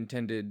directly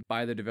intended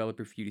by the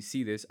developer for you to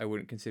see this, I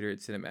wouldn't consider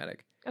it cinematic.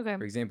 Okay.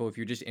 For example, if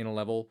you're just in a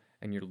level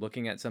and you're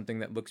looking at something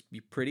that looks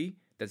pretty,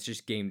 that's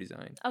just game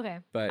design. Okay.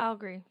 But I'll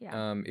agree.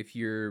 Yeah. if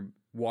you're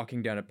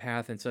walking down a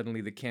path and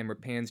suddenly the camera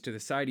pans to the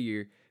side of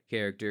your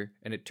character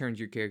and it turns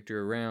your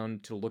character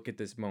around to look at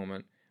this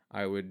moment,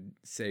 I would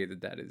say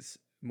that is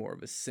more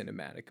of a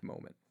cinematic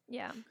moment.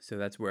 Yeah. So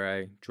that's where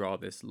I draw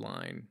this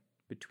line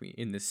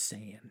in the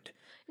sand.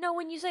 No,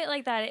 when you say it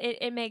like that,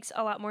 it makes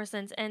a lot more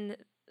sense. And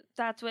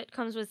that's what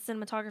comes with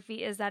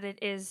cinematography, is that it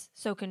is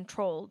so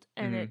controlled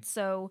and it's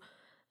so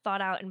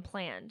thought out and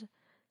planned.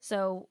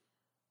 So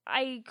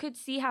I could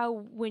see how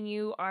when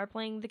you are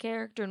playing the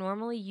character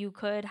normally, you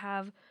could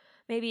have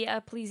maybe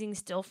a pleasing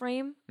still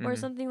frame or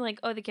something like,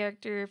 oh, the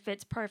character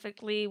fits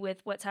perfectly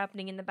with what's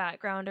happening in the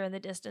background or in the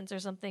distance or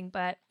something.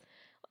 But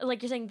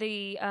like you're saying,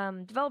 the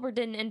developer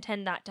didn't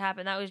intend that to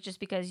happen. That was just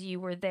because you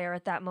were there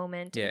at that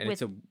moment. Yeah, and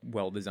it's a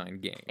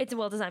well-designed game. It's a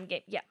well-designed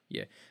game, yeah.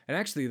 Yeah, and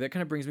actually that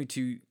kind of brings me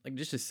to like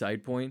just a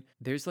side point.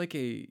 There's like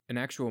an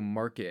actual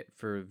market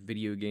for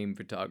video game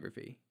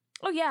photography.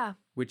 Oh, yeah.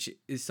 Which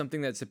is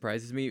something that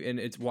surprises me, and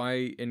it's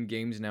why in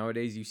games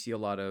nowadays you see a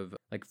lot of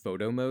like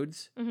photo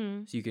modes.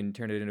 So you can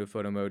turn it into a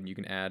photo mode and you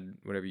can add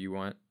whatever you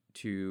want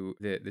to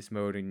this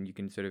mode, and you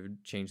can sort of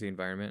change the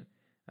environment.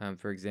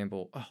 For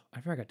example,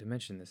 I forgot to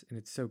mention this, and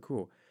it's so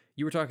cool.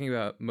 You were talking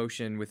about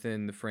motion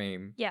within the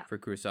frame for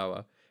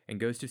Kurosawa,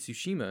 and Ghost of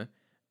Tsushima,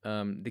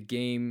 the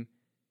game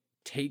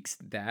takes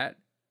that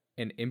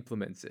and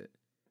implements it.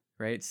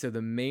 Right, so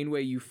the main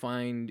way you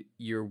find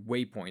your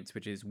waypoints,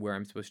 which is where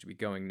I'm supposed to be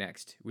going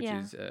next, which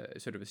is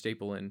sort of a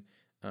staple in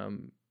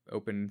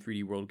open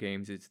 3D world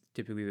games, is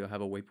typically they'll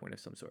have a waypoint of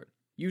some sort.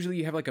 Usually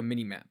you have like a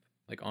mini map,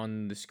 like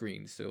on the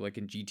screen. So like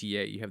in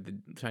GTA, you have the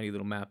tiny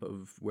little map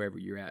of wherever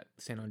you're at,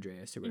 San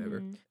Andreas or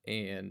whatever,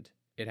 and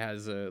it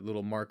has a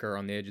little marker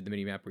on the edge of the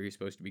mini map where you're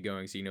supposed to be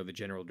going, so you know the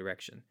general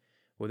direction.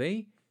 Well,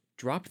 they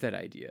dropped that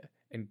idea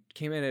and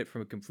came at it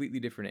from a completely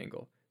different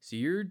angle. So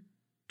your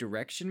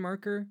direction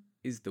marker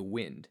is the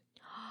wind.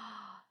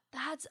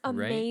 That's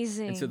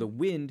amazing. Right? And so the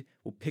wind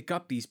will pick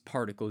up these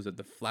particles of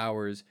the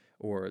flowers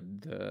or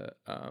the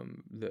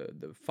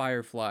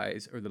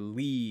fireflies or the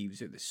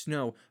leaves or the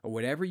snow or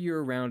whatever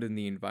you're around in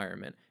the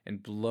environment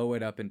and blow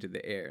it up into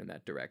the air in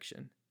that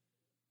direction.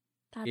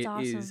 That's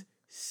awesome. It is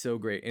so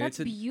great. And That's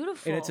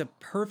beautiful. And it's a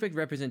perfect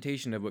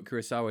representation of what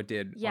Kurosawa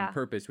did on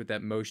purpose with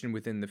that motion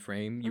within the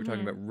frame. You were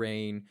talking about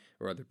rain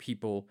or other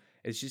people.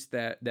 It's just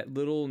that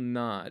little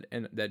nod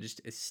and that just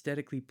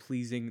aesthetically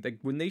pleasing. Like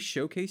when they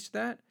showcased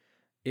that,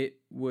 it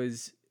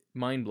was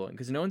mind-blowing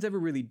because no one's ever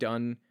really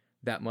done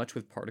that much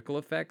with particle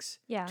effects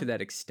to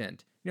that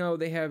extent. You know,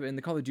 they have in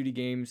the Call of Duty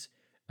games,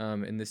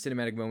 in the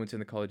cinematic moments in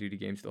the Call of Duty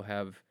games, they'll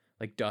have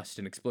like dust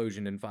and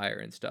explosion and fire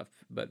and stuff.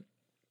 But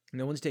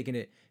no one's taken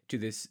it to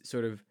this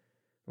sort of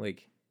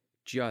like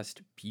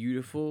just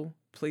beautiful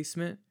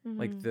placement.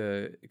 Like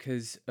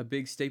because a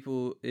big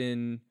staple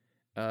in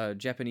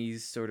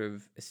Japanese sort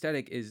of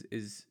aesthetic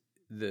is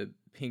the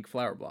pink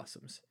flower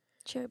blossoms.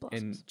 Cherry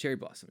blossoms. And cherry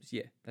blossoms,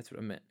 yeah, that's what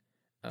I meant.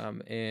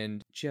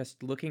 And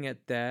just looking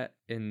at that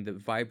and the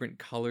vibrant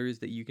colors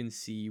that you can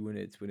see when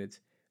it's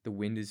the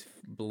wind is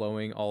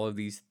blowing all of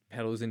these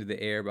petals into the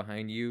air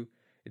behind you,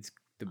 it's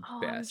the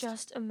best. I'm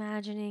just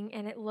imagining,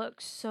 and it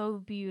looks so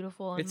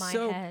beautiful in my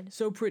head. It's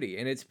so pretty,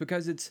 and it's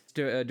because it's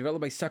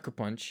developed by Sucker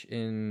Punch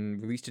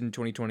released in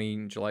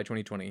 2020, July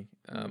 2020.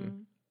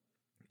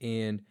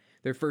 And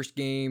their first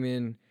game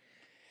in,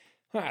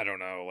 I don't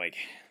know, like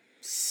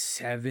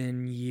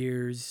 7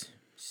 years,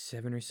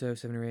 7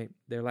 or 8.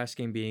 Their last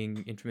game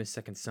being Infamous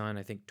Second Son,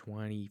 I think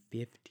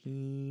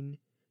 2015,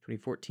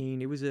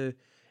 2014. It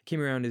came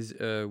around as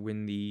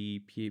when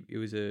it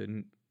was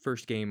a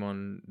first game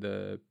on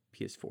the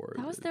PS4.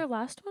 That was their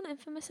last one,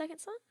 Infamous Second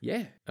Son?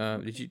 Yeah.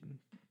 Did you?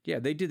 Yeah,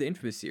 they did the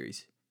Infamous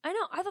series. I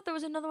know. I thought there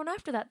was another one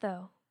after that,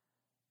 though.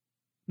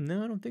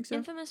 No, I don't think so.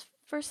 Infamous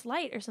First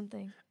Light or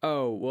something.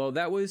 Oh, well,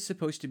 that was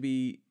supposed to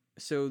be...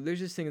 So there's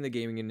this thing in the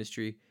gaming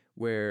industry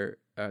where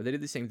they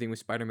did the same thing with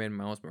Spider-Man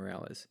Miles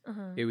Morales.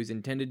 Uh-huh. It was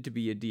intended to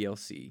be a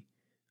DLC,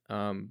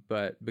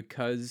 but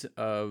because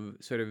of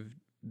sort of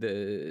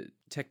the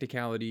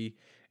technicality,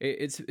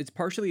 it's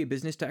partially a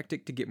business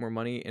tactic to get more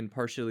money and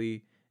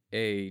partially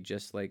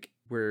just like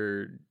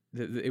where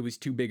it was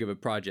too big of a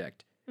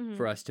project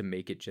for us to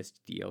make it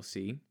just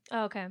DLC.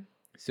 Oh, okay.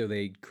 So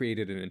they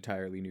created an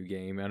entirely new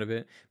game out of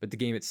it, but the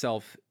game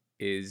itself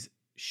is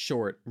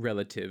short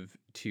relative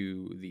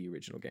to the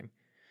original game.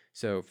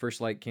 So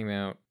First Light came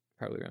out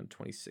probably around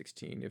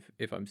 2016,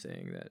 if I'm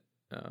saying that.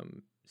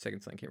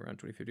 Second Son came around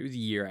 2015. It was a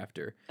year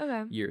after.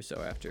 Okay. Year or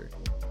so after.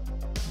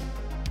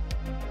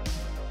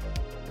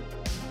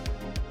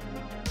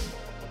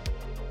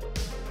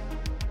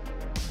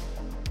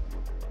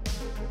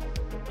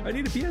 I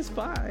need a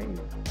PS5.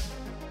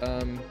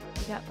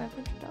 You got $500?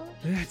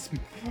 That's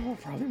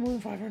probably more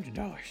than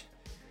 $500.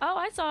 Oh,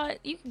 I saw it.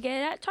 You can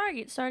get it at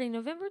Target starting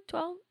November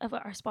 12th.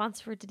 Our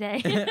sponsor for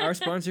today. Our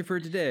sponsor for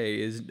today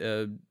is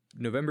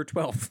November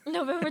 12th.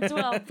 November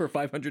 12th. For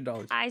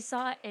 $500. I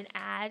saw an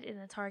ad in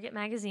the Target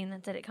magazine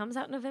that said it comes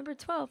out November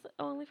 12th,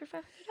 only for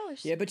 $500.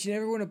 Yeah, but you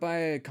never want to buy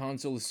a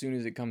console as soon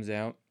as it comes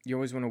out. You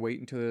always want to wait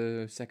until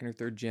the second or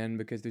third gen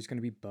because there's going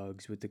to be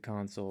bugs with the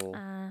console.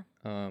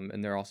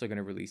 And they're also going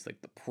to release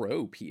like the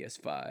Pro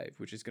PS5,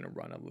 which is going to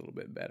run a little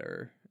bit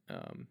better.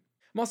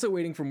 I'm also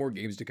waiting for more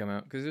games to come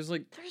out because there's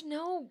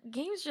no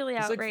games really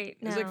out right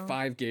now. There's like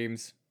 5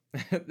 games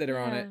that are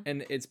on it,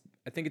 and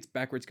I think it's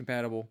backwards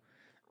compatible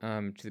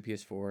to the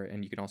PS4,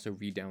 and you can also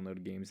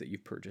re-download games that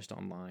you've purchased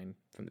online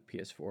from the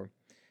PS4.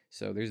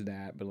 So there's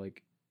that, but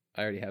like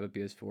I already have a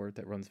PS4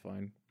 that runs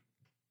fine.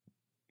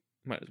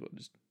 Might as well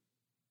just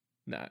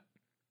not.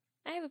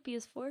 I have a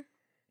PS4.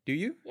 Do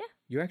you? Yeah.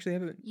 You actually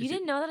have it? You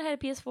didn't know that I had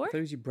a PS4? I thought it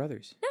was your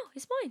brother's. No,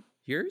 it's mine.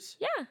 Yours?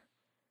 Yeah.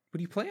 What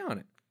do you play on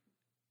it?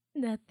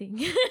 Nothing.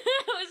 That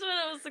was when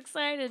I was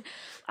excited.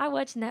 I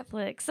watch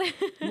Netflix.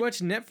 You watch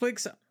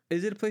Netflix?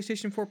 Is it a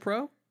PlayStation 4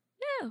 Pro?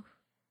 No.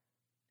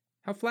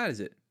 How flat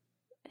is it?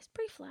 It's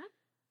pretty flat.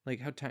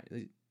 Like how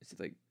tiny? Is it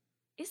like?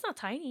 It's not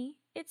tiny.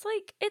 It's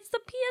the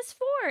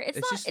PS4.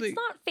 It's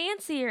not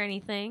fancy or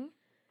anything.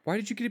 Why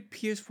did you get a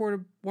PS4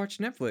 to watch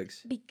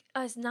Netflix?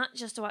 Because not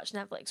just to watch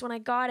Netflix. When I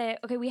got it,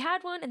 okay, we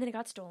had one and then it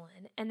got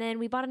stolen. And then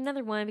we bought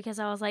another one because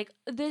I was like,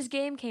 this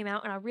game came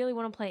out and I really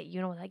want to play it. You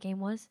know what that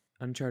game was?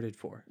 Uncharted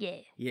 4. Yeah.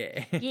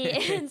 Yeah. Yeah.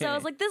 And so I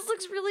was like, this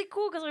looks really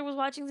cool because I was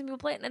watching some people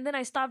play it. And then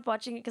I stopped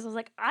watching it because I was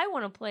like, I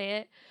want to play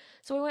it.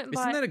 So we went and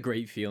Isn't that a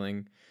great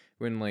feeling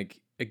when like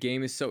a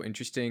game is so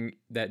interesting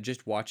that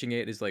just watching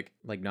it is like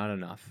not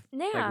enough?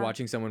 Yeah. Like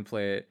watching someone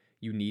play it,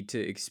 you need to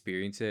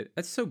experience it.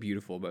 That's so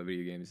beautiful about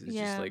video games. It's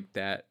just like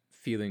that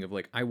feeling of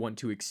like, I want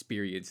to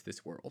experience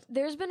this world.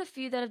 There's been a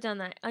few that have done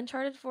that.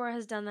 Uncharted 4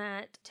 has done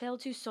that. Tale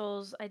of Two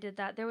Souls, I did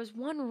that. There was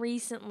one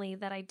recently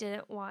that I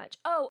didn't watch.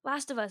 Oh,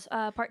 Last of Us,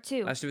 Part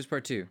 2. Last of Us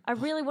Part 2. I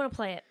really want to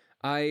play it.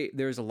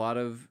 There's a lot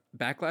of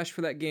backlash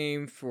for that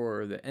game,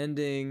 for the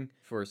ending,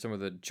 for some of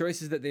the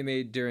choices that they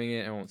made during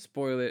it. I won't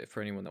spoil it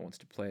for anyone that wants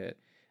to play it.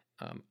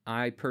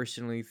 I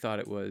personally thought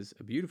it was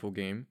a beautiful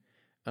game.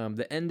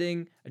 The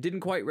ending, I didn't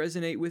quite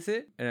resonate with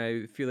it, and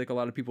I feel like a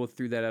lot of people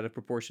threw that out of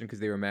proportion because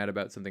they were mad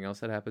about something else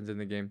that happens in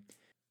the game.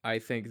 I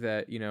think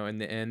that, in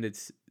the end,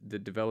 it's the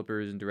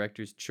developers and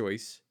directors'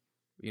 choice.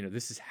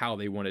 This is how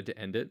they wanted to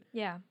end it.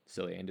 Yeah.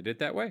 So they ended it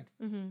that way.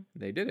 Mm-hmm.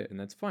 They did it, and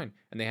that's fine.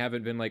 And they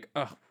haven't been like,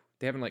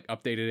 they haven't like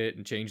updated it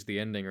and changed the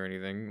ending or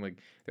anything. Like,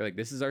 they're like,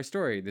 this is our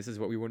story. This is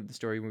what we wanted the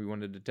story we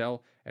wanted to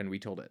tell, and we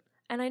told it.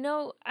 And I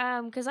know,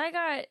 because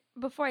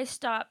before I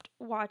stopped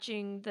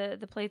watching the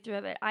playthrough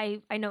of it, I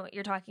know what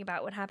you're talking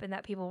about, what happened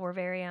that people were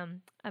very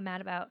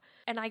mad about.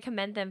 And I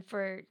commend them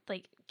for,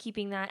 like,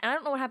 keeping that. And I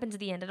don't know what happens at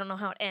the end. I don't know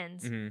how it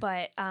ends. Mm-hmm.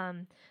 But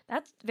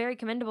that's very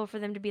commendable for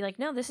them to be like,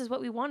 no, this is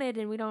what we wanted,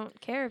 and we don't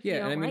care if you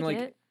don't like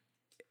it.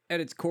 At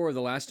its core,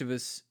 The Last of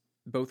Us,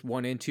 both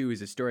 1 and 2,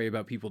 is a story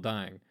about people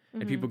dying. Mm-hmm.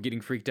 And people getting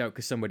freaked out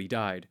because somebody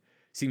died.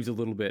 Seems a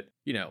little bit,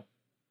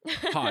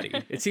 haughty.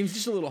 It seems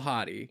just a little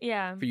haughty.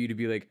 Yeah. For you to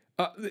be like,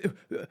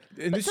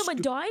 but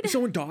someone died?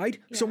 Someone died?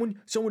 Yeah.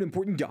 Someone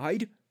important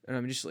died? And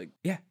I'm just like,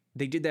 yeah,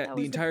 they did that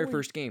the entire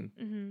first game.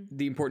 Mm-hmm.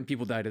 The important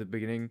people died at the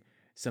beginning.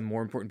 Some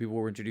more important people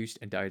were introduced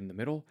and died in the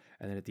middle.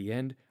 And then at the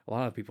end, a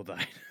lot of people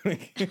died.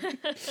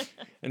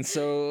 And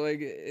so, like,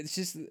 it's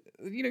just,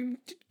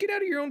 get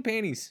out of your own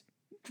panties.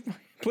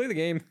 Play the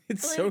game.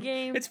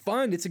 It's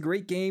fun. It's a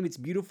great game. It's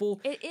beautiful.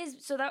 It is.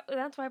 So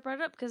that's why I brought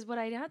it up, because what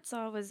I had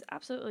saw was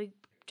absolutely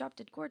drop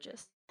dead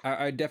gorgeous.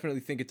 I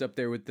definitely think it's up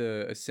there with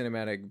a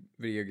cinematic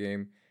video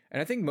game.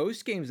 And I think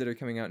most games that are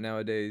coming out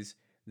nowadays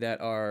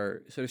that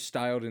are sort of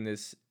styled in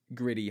this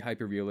gritty,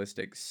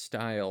 hyper-realistic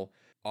style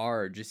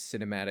are just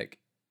cinematic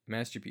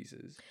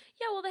masterpieces.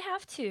 Yeah, well, they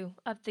have to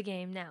up the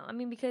game now. I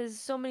mean,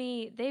 because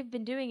they've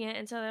been doing it,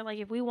 and so they're like,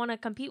 if we want to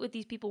compete with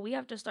these people, we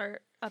have to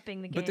start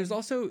upping the game. But there's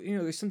also,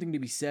 there's something to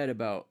be said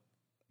about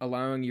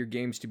allowing your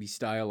games to be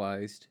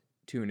stylized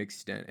to an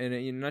extent.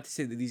 And not to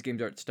say that these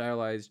games aren't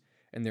stylized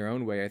in their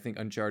own way. I think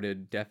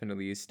Uncharted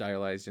definitely is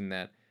stylized in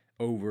that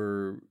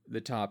over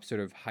the top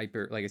sort of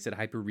hyper, like I said,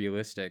 hyper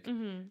realistic.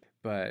 Mm-hmm.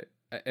 But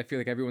I feel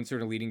like everyone's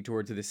sort of leading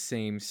towards the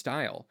same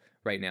style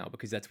right now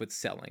because that's what's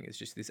selling. It's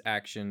just this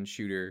action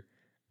shooter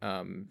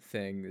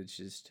thing that's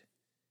just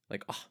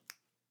like, oh,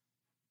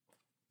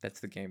 that's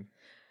the game.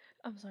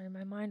 I'm sorry,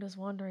 my mind was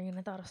wandering and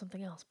I thought of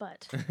something else,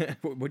 but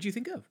What'd you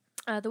think of?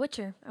 The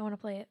Witcher. I want to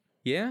play it.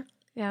 Yeah?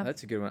 Yeah.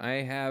 That's a good one.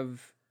 I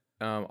have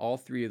all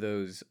 3 of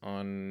those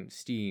on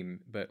Steam,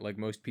 but like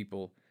most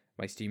people,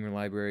 my Steam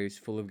library is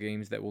full of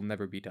games that will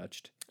never be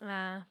touched.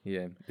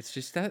 Yeah, it's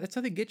just that's how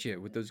they get you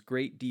with those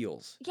great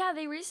deals. Yeah,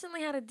 they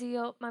recently had a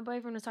deal. My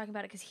boyfriend was talking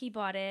about it because he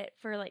bought it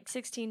for like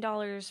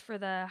 $16 for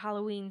the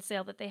Halloween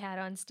sale that they had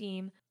on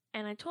Steam.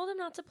 And I told him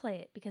not to play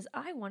it because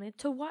I wanted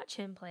to watch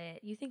him play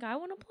it. You think I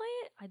want to play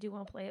it? I do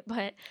want to play it,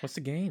 but... What's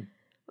the game?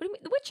 What do you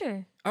mean? The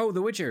Witcher. Oh,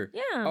 The Witcher.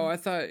 Yeah. Oh, I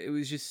thought it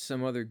was just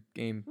some other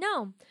game.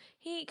 No,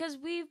 because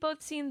we've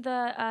both seen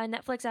the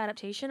Netflix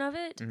adaptation of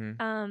it, Mhm.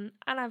 and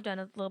I've done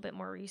a little bit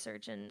more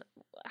research and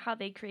how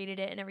they created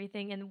it and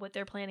everything, and what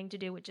they're planning to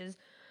do, which is,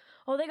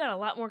 they got a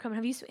lot more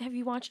coming. Have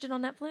you watched it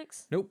on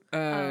Netflix? Nope.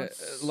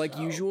 Like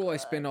so usual, I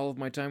good. spend all of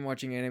my time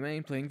watching anime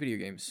and playing video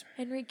games.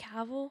 Henry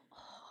Cavill.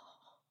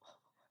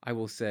 I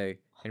will say,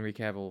 Henry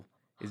Cavill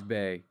is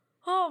bae.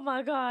 Oh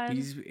my god.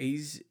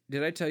 He's.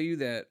 Did I tell you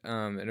that in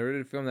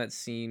order to film that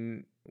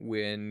scene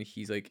when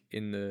he's like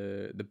in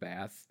the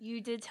bath?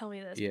 You did tell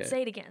me this. Yeah. But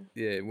say it again.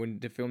 Yeah,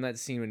 to film that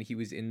scene when he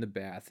was in the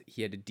bath,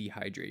 he had to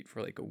dehydrate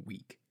for like a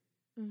week.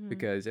 Mhm.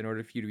 Because in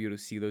order for you to be able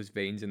to see those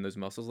veins and those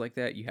muscles like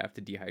that, you have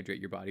to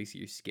dehydrate your body so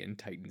your skin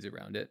tightens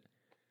around it.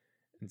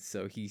 And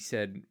so he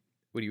said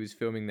when he was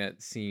filming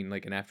that scene,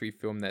 like, and after he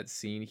filmed that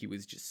scene, he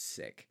was just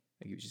sick.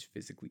 Like, he was just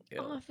physically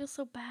Oh, I ill. feel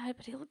so bad,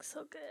 but he looks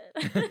so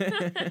They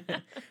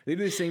good. do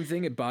the same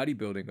thing at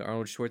bodybuilding.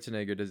 Arnold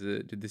Schwarzenegger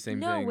did the same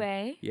No thing.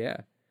 way. Yeah.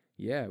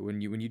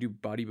 When you do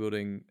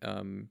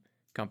bodybuilding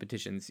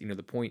competitions,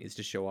 the point is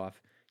to show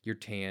off your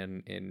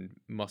tan and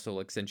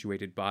muscle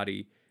accentuated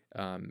body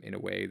in a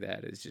way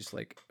that is just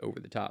like over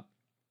the top.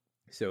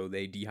 So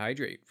they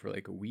dehydrate for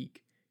like a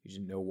week. There's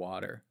no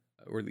water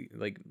or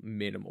like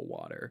minimal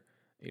water,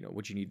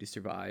 what you need to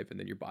survive. And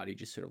then your body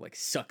just sort of like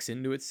sucks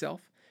into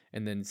itself.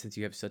 And then since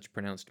you have such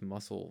pronounced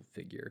muscle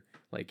figure,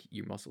 like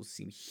your muscles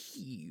seem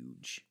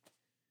huge.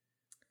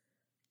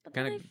 But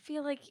then Kinda- I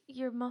feel like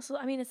your muscle.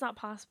 I mean, it's not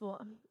possible.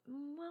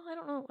 Well, I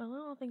don't know.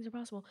 Well, all things are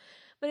possible.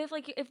 But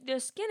if the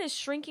skin is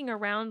shrinking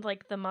around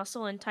like the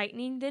muscle and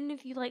tightening, then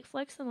if you like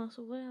flex the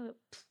muscle, well,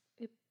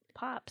 it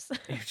pops.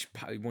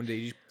 Probably one day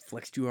you just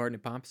flex too hard and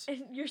it pops.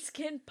 And your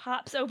skin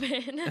pops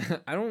open.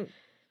 I don't.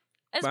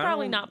 It's I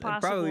probably don't- not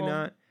possible. Probably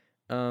not.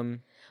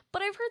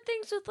 But I've heard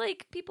things with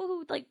like people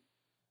who like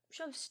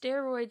shove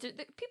steroids.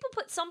 People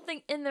put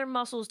something in their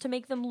muscles to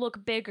make them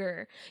look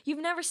bigger. You've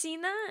never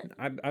seen that?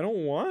 I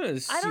don't want to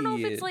see I don't know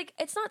if it. it's like,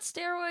 it's not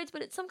steroids,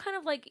 but it's some kind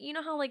of like, you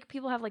know how like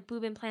people have like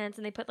boob implants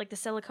and they put like the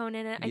silicone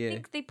in it? Yeah. I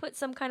think they put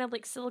some kind of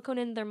like silicone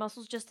in their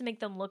muscles just to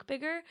make them look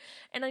bigger.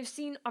 And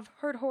I've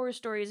heard horror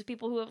stories of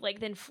people who have like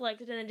then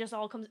flexed and it just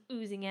all comes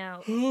oozing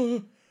out.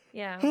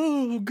 Yeah.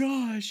 Oh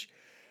gosh.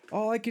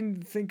 All I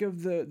can think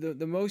of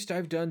the most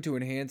I've done to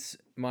enhance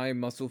my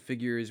muscle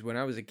figure is when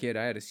I was a kid,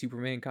 I had a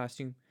Superman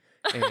costume.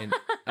 And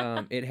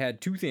it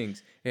had 2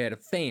 things. It had a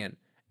fan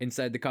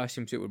inside the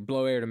costume so it would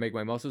blow air to make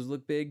my muscles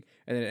look big.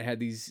 And then it had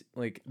these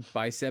like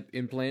bicep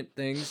implant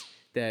things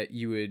that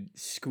you would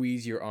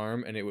squeeze your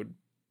arm and it would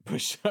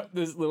push up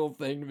this little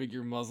thing to make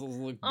your muscles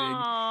look big.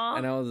 Aww.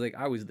 And I was like,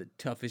 I was the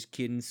toughest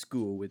kid in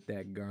school with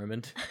that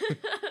garment.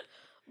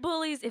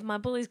 Bullies, if my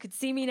bullies could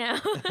see me now.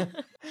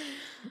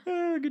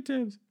 Good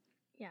times.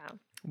 Yeah.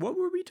 What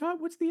were we taught?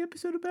 What's the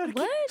episode about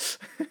again? What?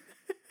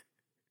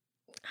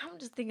 I'm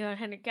just thinking about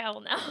Henry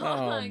Cavill now.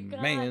 Oh, my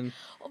god. man.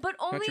 But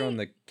Got you on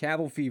the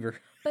Cavill fever.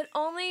 but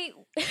only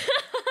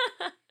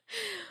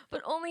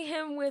but only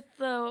him with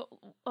the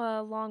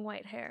long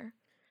white hair.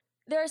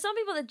 There are some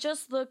people that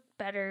just look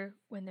better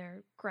when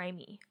they're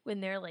grimy,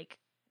 when they're like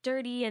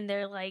dirty and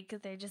they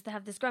just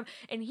have this grime.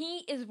 And he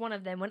is one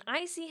of them. When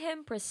I see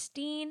him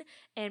pristine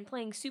and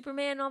playing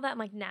Superman and all that, I'm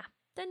like, nah,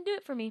 doesn't do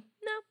it for me.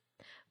 No.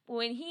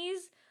 When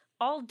he's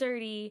all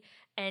dirty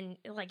and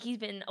like he's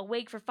been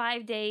awake for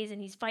 5 days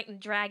and he's fighting a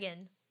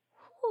dragon,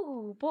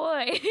 whoo,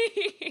 boy.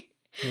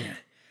 Yeah.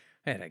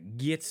 That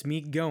gets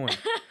me going.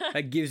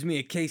 That gives me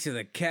a case of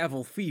the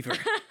Cavill fever.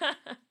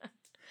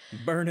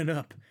 Burning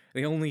up.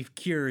 The only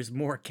cure is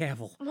more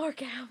Cavill. More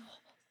Cavill.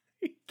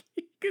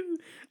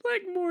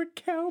 Like more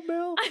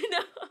cowbell. I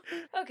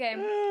know. Okay,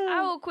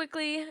 I will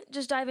quickly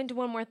just dive into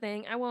one more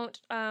thing. I won't.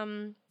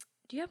 Do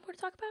you have more to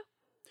talk about?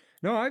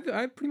 No,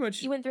 I pretty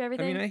much. You went through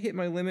everything. I mean, I hit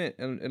my limit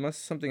unless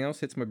something else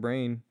hits my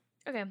brain.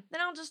 Okay,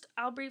 then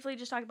I'll briefly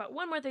just talk about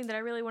one more thing that I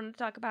really wanted to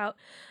talk about,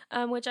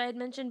 which I had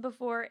mentioned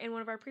before in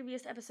one of our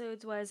previous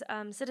episodes was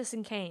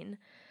Citizen Kane.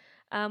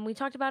 We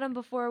talked about him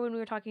before when we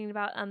were talking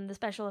about the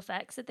special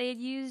effects that they had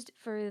used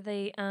for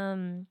the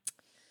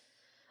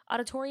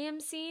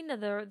auditorium scene of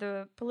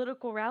the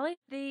political rally.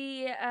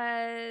 The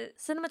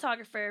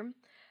cinematographer,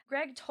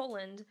 Greg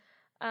Toland,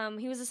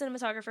 he was a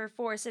cinematographer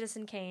for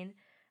Citizen Kane.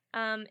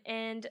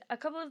 And a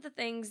couple of the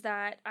things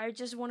that I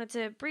just wanted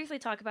to briefly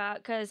talk about,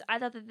 because I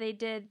thought that they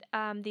did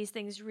these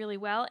things really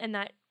well, and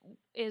that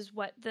is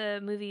what the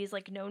movie is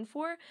like known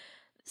for.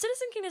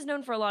 Citizen Kane is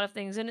known for a lot of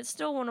things, and it's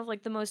still one of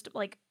like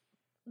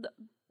the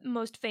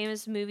most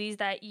famous movies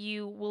that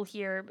you will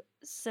hear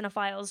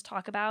cinephiles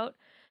talk about.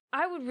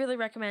 I would really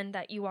recommend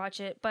that you watch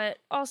it, but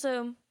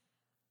also,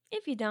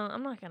 if you don't,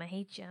 I'm not gonna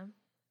hate you.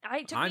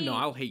 know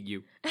I'll hate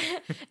you.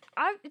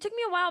 It took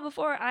me a while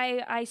before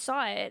I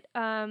saw it.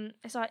 I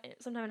saw it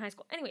sometime in high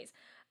school. Anyways,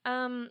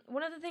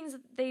 one of the things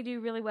that they do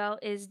really well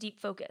is deep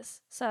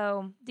focus.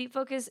 So deep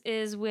focus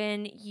is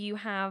when you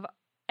have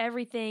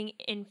everything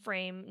in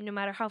frame, no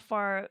matter how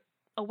far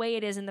away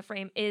it is in the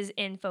frame, is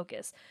in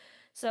focus.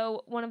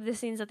 So one of the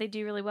scenes that they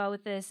do really well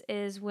with this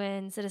is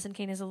when Citizen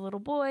Kane is a little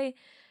boy,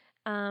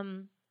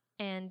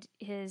 and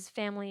his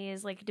family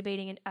is like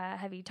debating a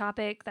heavy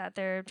topic that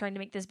they're trying to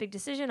make this big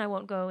decision. I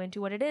won't go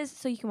into what it is,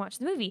 so you can watch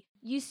the movie.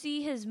 You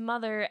see his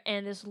mother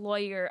and this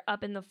lawyer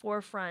up in the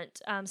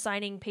forefront,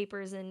 signing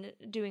papers and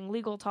doing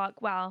legal talk,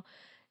 while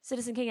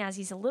Citizen Kane, as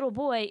he's a little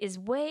boy, is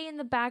way in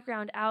the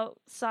background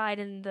outside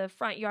in the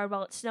front yard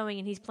while it's snowing,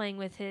 and he's playing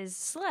with his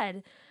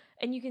sled.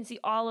 And you can see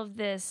all of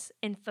this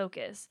in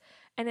focus.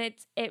 And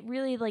it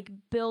really like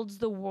builds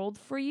the world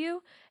for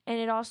you, and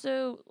it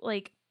also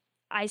like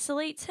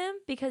isolates him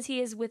because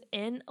he is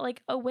within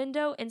like a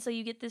window, and so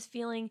you get this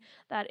feeling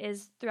that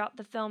is throughout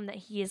the film that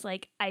he is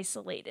like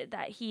isolated,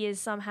 that he is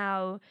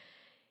somehow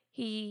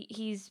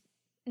he's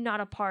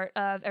not a part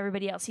of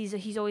everybody else.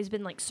 He's always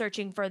been like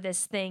searching for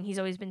this thing. He's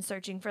always been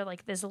searching for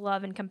like this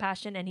love and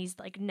compassion, and he's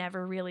like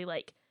never really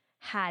like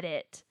had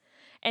it.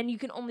 And you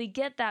can only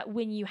get that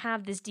when you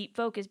have this deep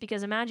focus,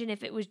 because imagine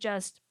if it was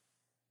just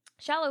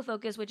shallow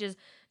focus, which is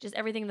just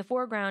everything in the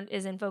foreground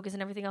is in focus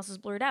and everything else is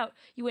blurred out.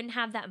 You wouldn't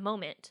have that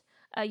moment.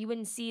 You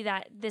wouldn't see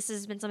that this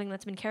has been something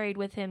that's been carried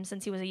with him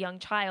since he was a young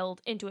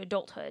child into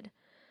adulthood.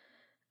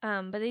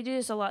 But they do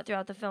this a lot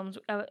throughout the films,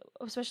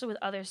 especially with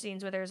other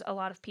scenes where there's a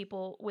lot of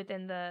people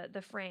within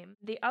the frame.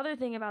 The other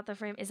thing about the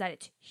frame is that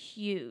it's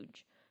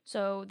huge.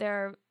 So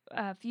there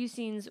are a few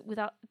scenes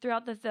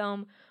throughout the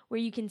film where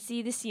you can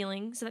see the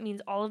ceiling. So that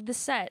means all of the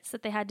sets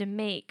that they had to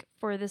make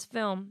for this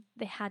film,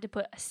 they had to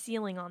put a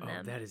ceiling on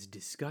them. That is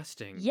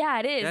disgusting. Yeah,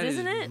 it is, that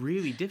isn't is it?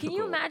 Really difficult. Can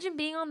you imagine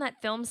being on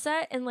that film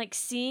set and like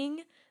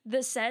seeing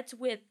the sets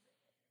with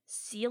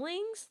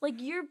ceilings? Like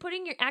you're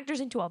putting your actors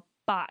into a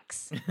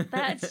box.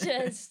 That's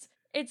just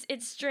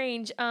it's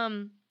strange.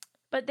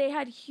 But they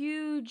had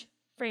huge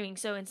framing.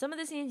 So in some of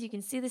the scenes you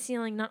can see the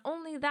ceiling. Not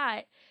only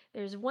that,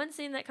 there's one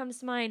scene that comes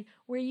to mind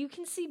where you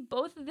can see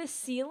both the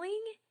ceiling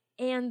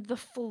and the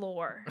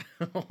floor.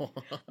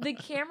 The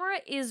camera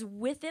is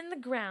within the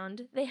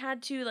ground. They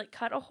had to like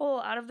cut a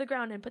hole out of the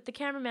ground and put the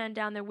cameraman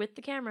down there with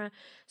the camera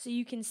so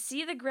you can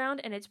see the ground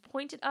and it's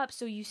pointed up,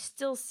 so you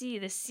still see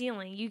the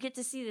ceiling. You get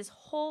to see this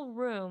whole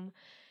room.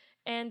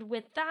 And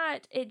with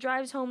that, it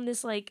drives home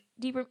this like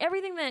deeper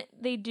everything that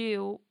they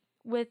do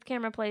with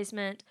camera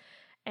placement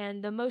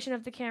and the motion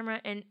of the camera,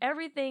 and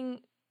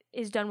everything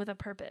is done with a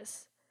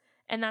purpose.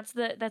 And that's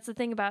the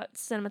thing about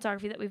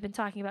cinematography that we've been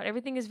talking about.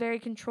 Everything is very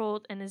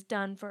controlled and is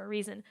done for a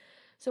reason.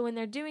 So when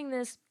they're doing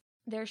this,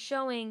 they're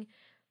showing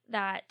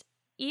that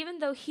even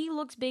though he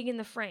looks big in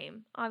the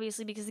frame,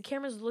 obviously because the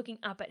camera's looking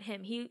up at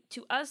him, he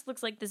to us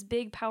looks like this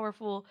big,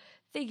 powerful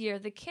figure.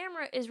 The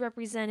camera is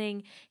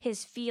representing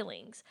his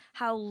feelings,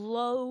 how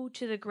low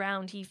to the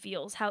ground he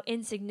feels, how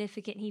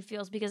insignificant he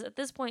feels, because at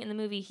this point in the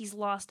movie, he's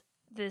lost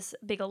this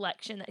big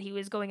election that he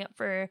was going up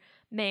for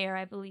mayor,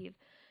 I believe.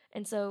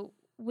 And so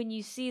when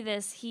you see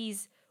this,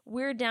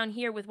 we're down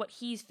here with what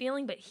he's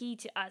feeling, but he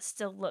to us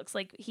still looks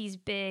like he's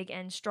big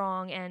and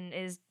strong and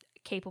is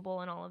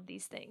capable and all of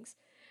these things.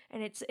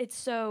 And it's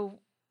so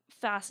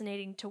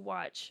fascinating to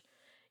watch.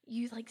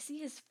 You like see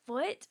his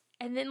foot,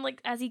 and then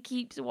like as he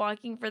keeps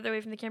walking further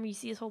away from the camera, you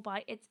see his whole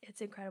body.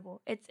 It's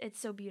incredible. It's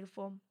so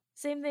beautiful.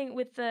 Same thing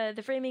with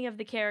the framing of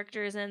the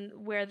characters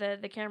and where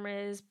the camera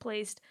is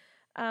placed.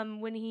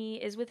 When he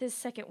is with his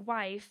second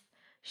wife,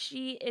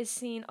 she is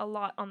seen a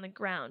lot on the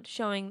ground,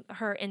 showing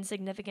her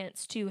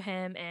insignificance to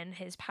him and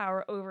his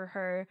power over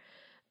her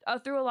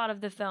through a lot of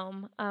the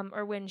film.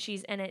 Or when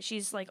she's in it,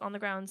 she's like on the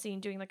ground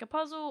seen doing like a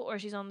puzzle, or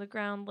she's on the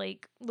ground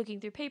like looking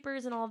through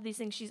papers and all of these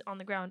things. She's on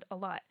the ground a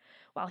lot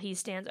while he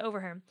stands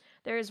over her.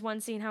 There is one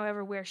scene,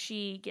 however, where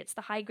she gets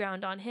the high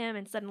ground on him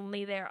and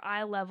suddenly they're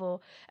eye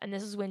level, and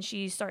this is when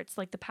she starts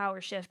like the power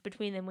shift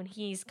between them, when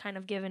he's kind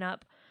of given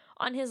up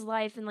on his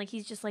life, and like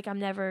he's just like, I'm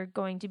never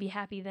going to be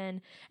happy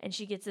then, and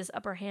she gets this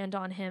upper hand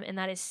on him, and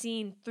that is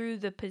seen through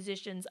the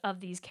positions of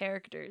these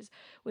characters,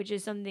 which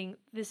is something,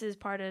 this is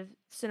part of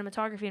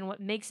cinematography, and what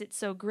makes it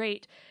so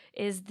great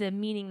is the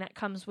meaning that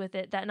comes with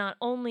it, that not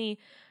only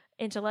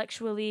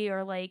intellectually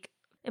or like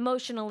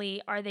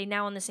emotionally are they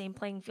now on the same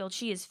playing field,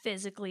 she is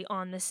physically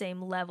on the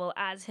same level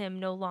as him,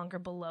 no longer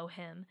below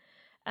him.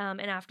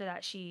 And after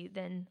that, she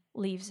then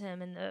leaves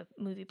him and the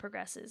movie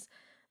progresses.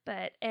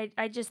 But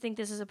I just think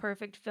this is a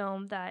perfect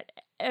film that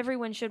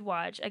everyone should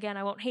watch. Again,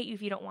 I won't hate you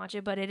if you don't watch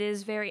it, but it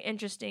is very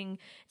interesting.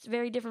 It's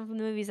very different from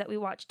the movies that we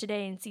watch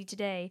today and see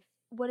today.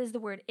 What is the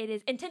word? It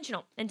is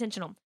intentional.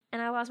 Intentional.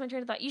 And I lost my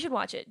train of thought. You should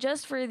watch it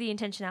just for the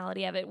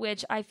intentionality of it,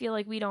 which I feel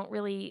like we don't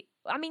really...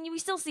 I mean, we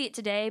still see it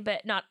today,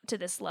 but not to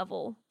this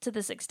level, to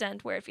this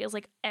extent, where it feels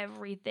like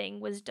everything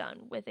was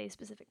done with a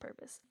specific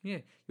purpose. Yeah.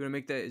 You want to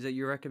make that... Is that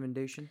your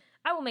recommendation?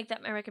 I will make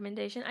that my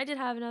recommendation. I did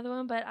have another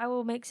one, but I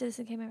will make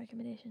Citizen Kane my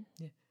recommendation.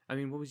 Yeah. I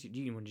mean, what was... Do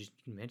you want to just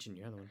mention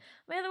your other one?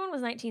 My other one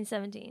was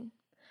 1917,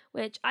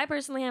 which I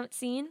personally haven't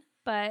seen,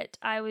 but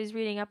I was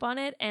reading up on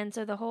it, and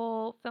so the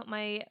whole film...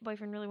 My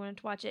boyfriend really wanted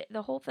to watch it.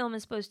 The whole film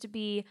is supposed to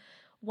be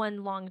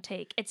one long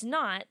take. It's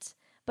not...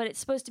 but it's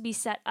supposed to be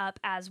set up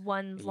as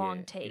one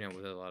long take. You know,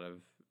 with a lot of,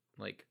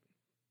 like,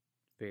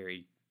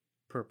 very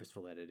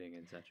purposeful editing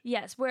and such.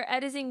 Yes, where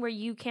editing where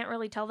you can't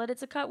really tell that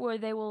it's a cut, where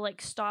they will,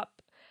 like,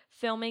 stop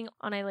filming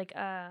on a, like,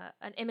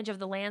 an image of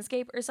the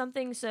landscape or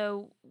something,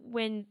 so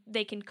when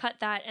they can cut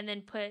that and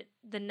then put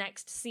the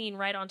next scene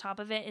right on top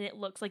of it, and it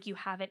looks like you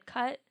haven't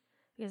cut,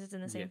 because it's in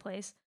the same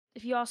place.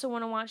 If you also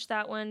want to watch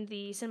that one,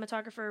 the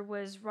cinematographer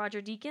was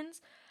Roger Deakins.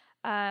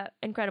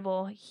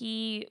 Incredible.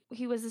 He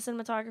was the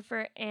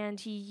cinematographer, and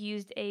he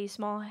used a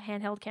small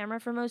handheld camera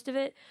for most of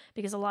it,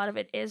 because a lot of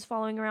it is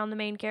following around the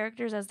main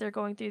characters as they're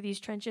going through these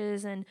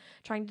trenches and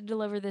trying to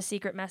deliver the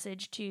secret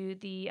message to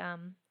the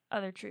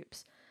other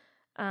troops.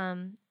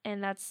 And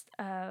that's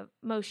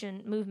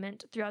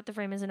movement throughout the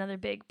frame is another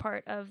big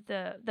part of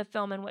the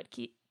film and what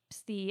keeps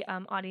the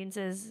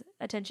audience's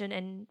attention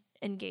and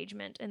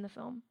engagement in the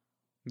film.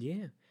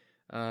 Yeah.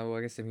 Well,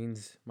 I guess that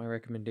means my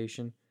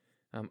recommendation.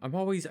 I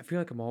feel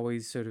like I'm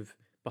always sort of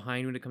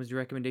behind when it comes to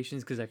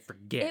recommendations because I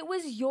forget. It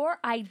was your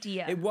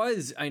idea. It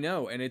was, I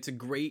know, and it's a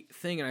great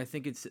thing, and I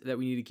think it's that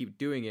we need to keep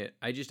doing it.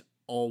 I just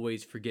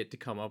always forget to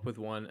come up with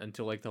one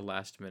until like the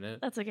last minute.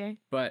 That's okay.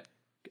 But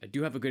I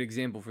do have a good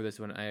example for this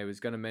one. I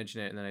was going to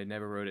mention it, and then I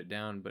never wrote it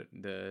down, but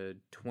the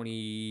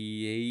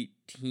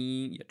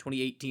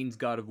 2018's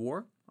God of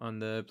War on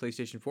the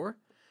PlayStation 4.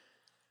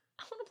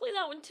 I want to play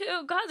that one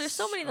too. God, there's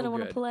so many that I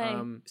want to play.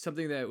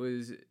 Something that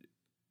was...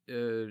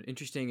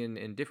 interesting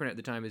and different at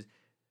the time is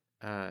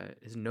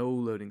no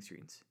loading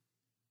screens.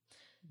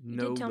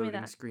 No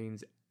loading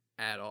screens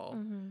at all.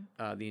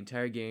 Mm-hmm. The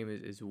entire game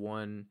is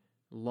one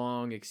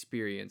long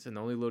experience, and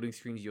the only loading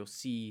screens you'll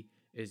see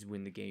is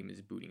when the game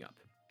is booting up.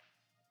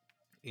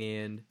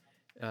 And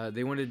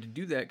they wanted to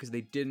do that because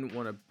they didn't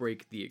want to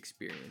break the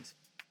experience.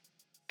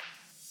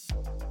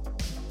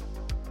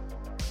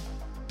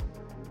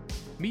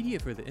 Media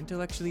for the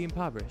Intellectually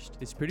Impoverished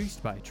is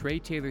produced by Trey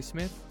Taylor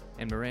Smith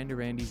and Miranda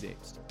Randy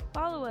Zabst.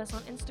 Follow us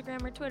on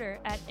Instagram or Twitter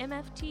at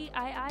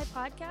MFTII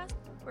Podcast,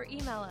 or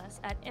email us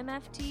at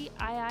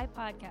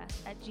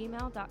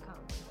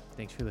mftiipodcast@gmail.com.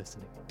 Thanks for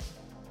listening.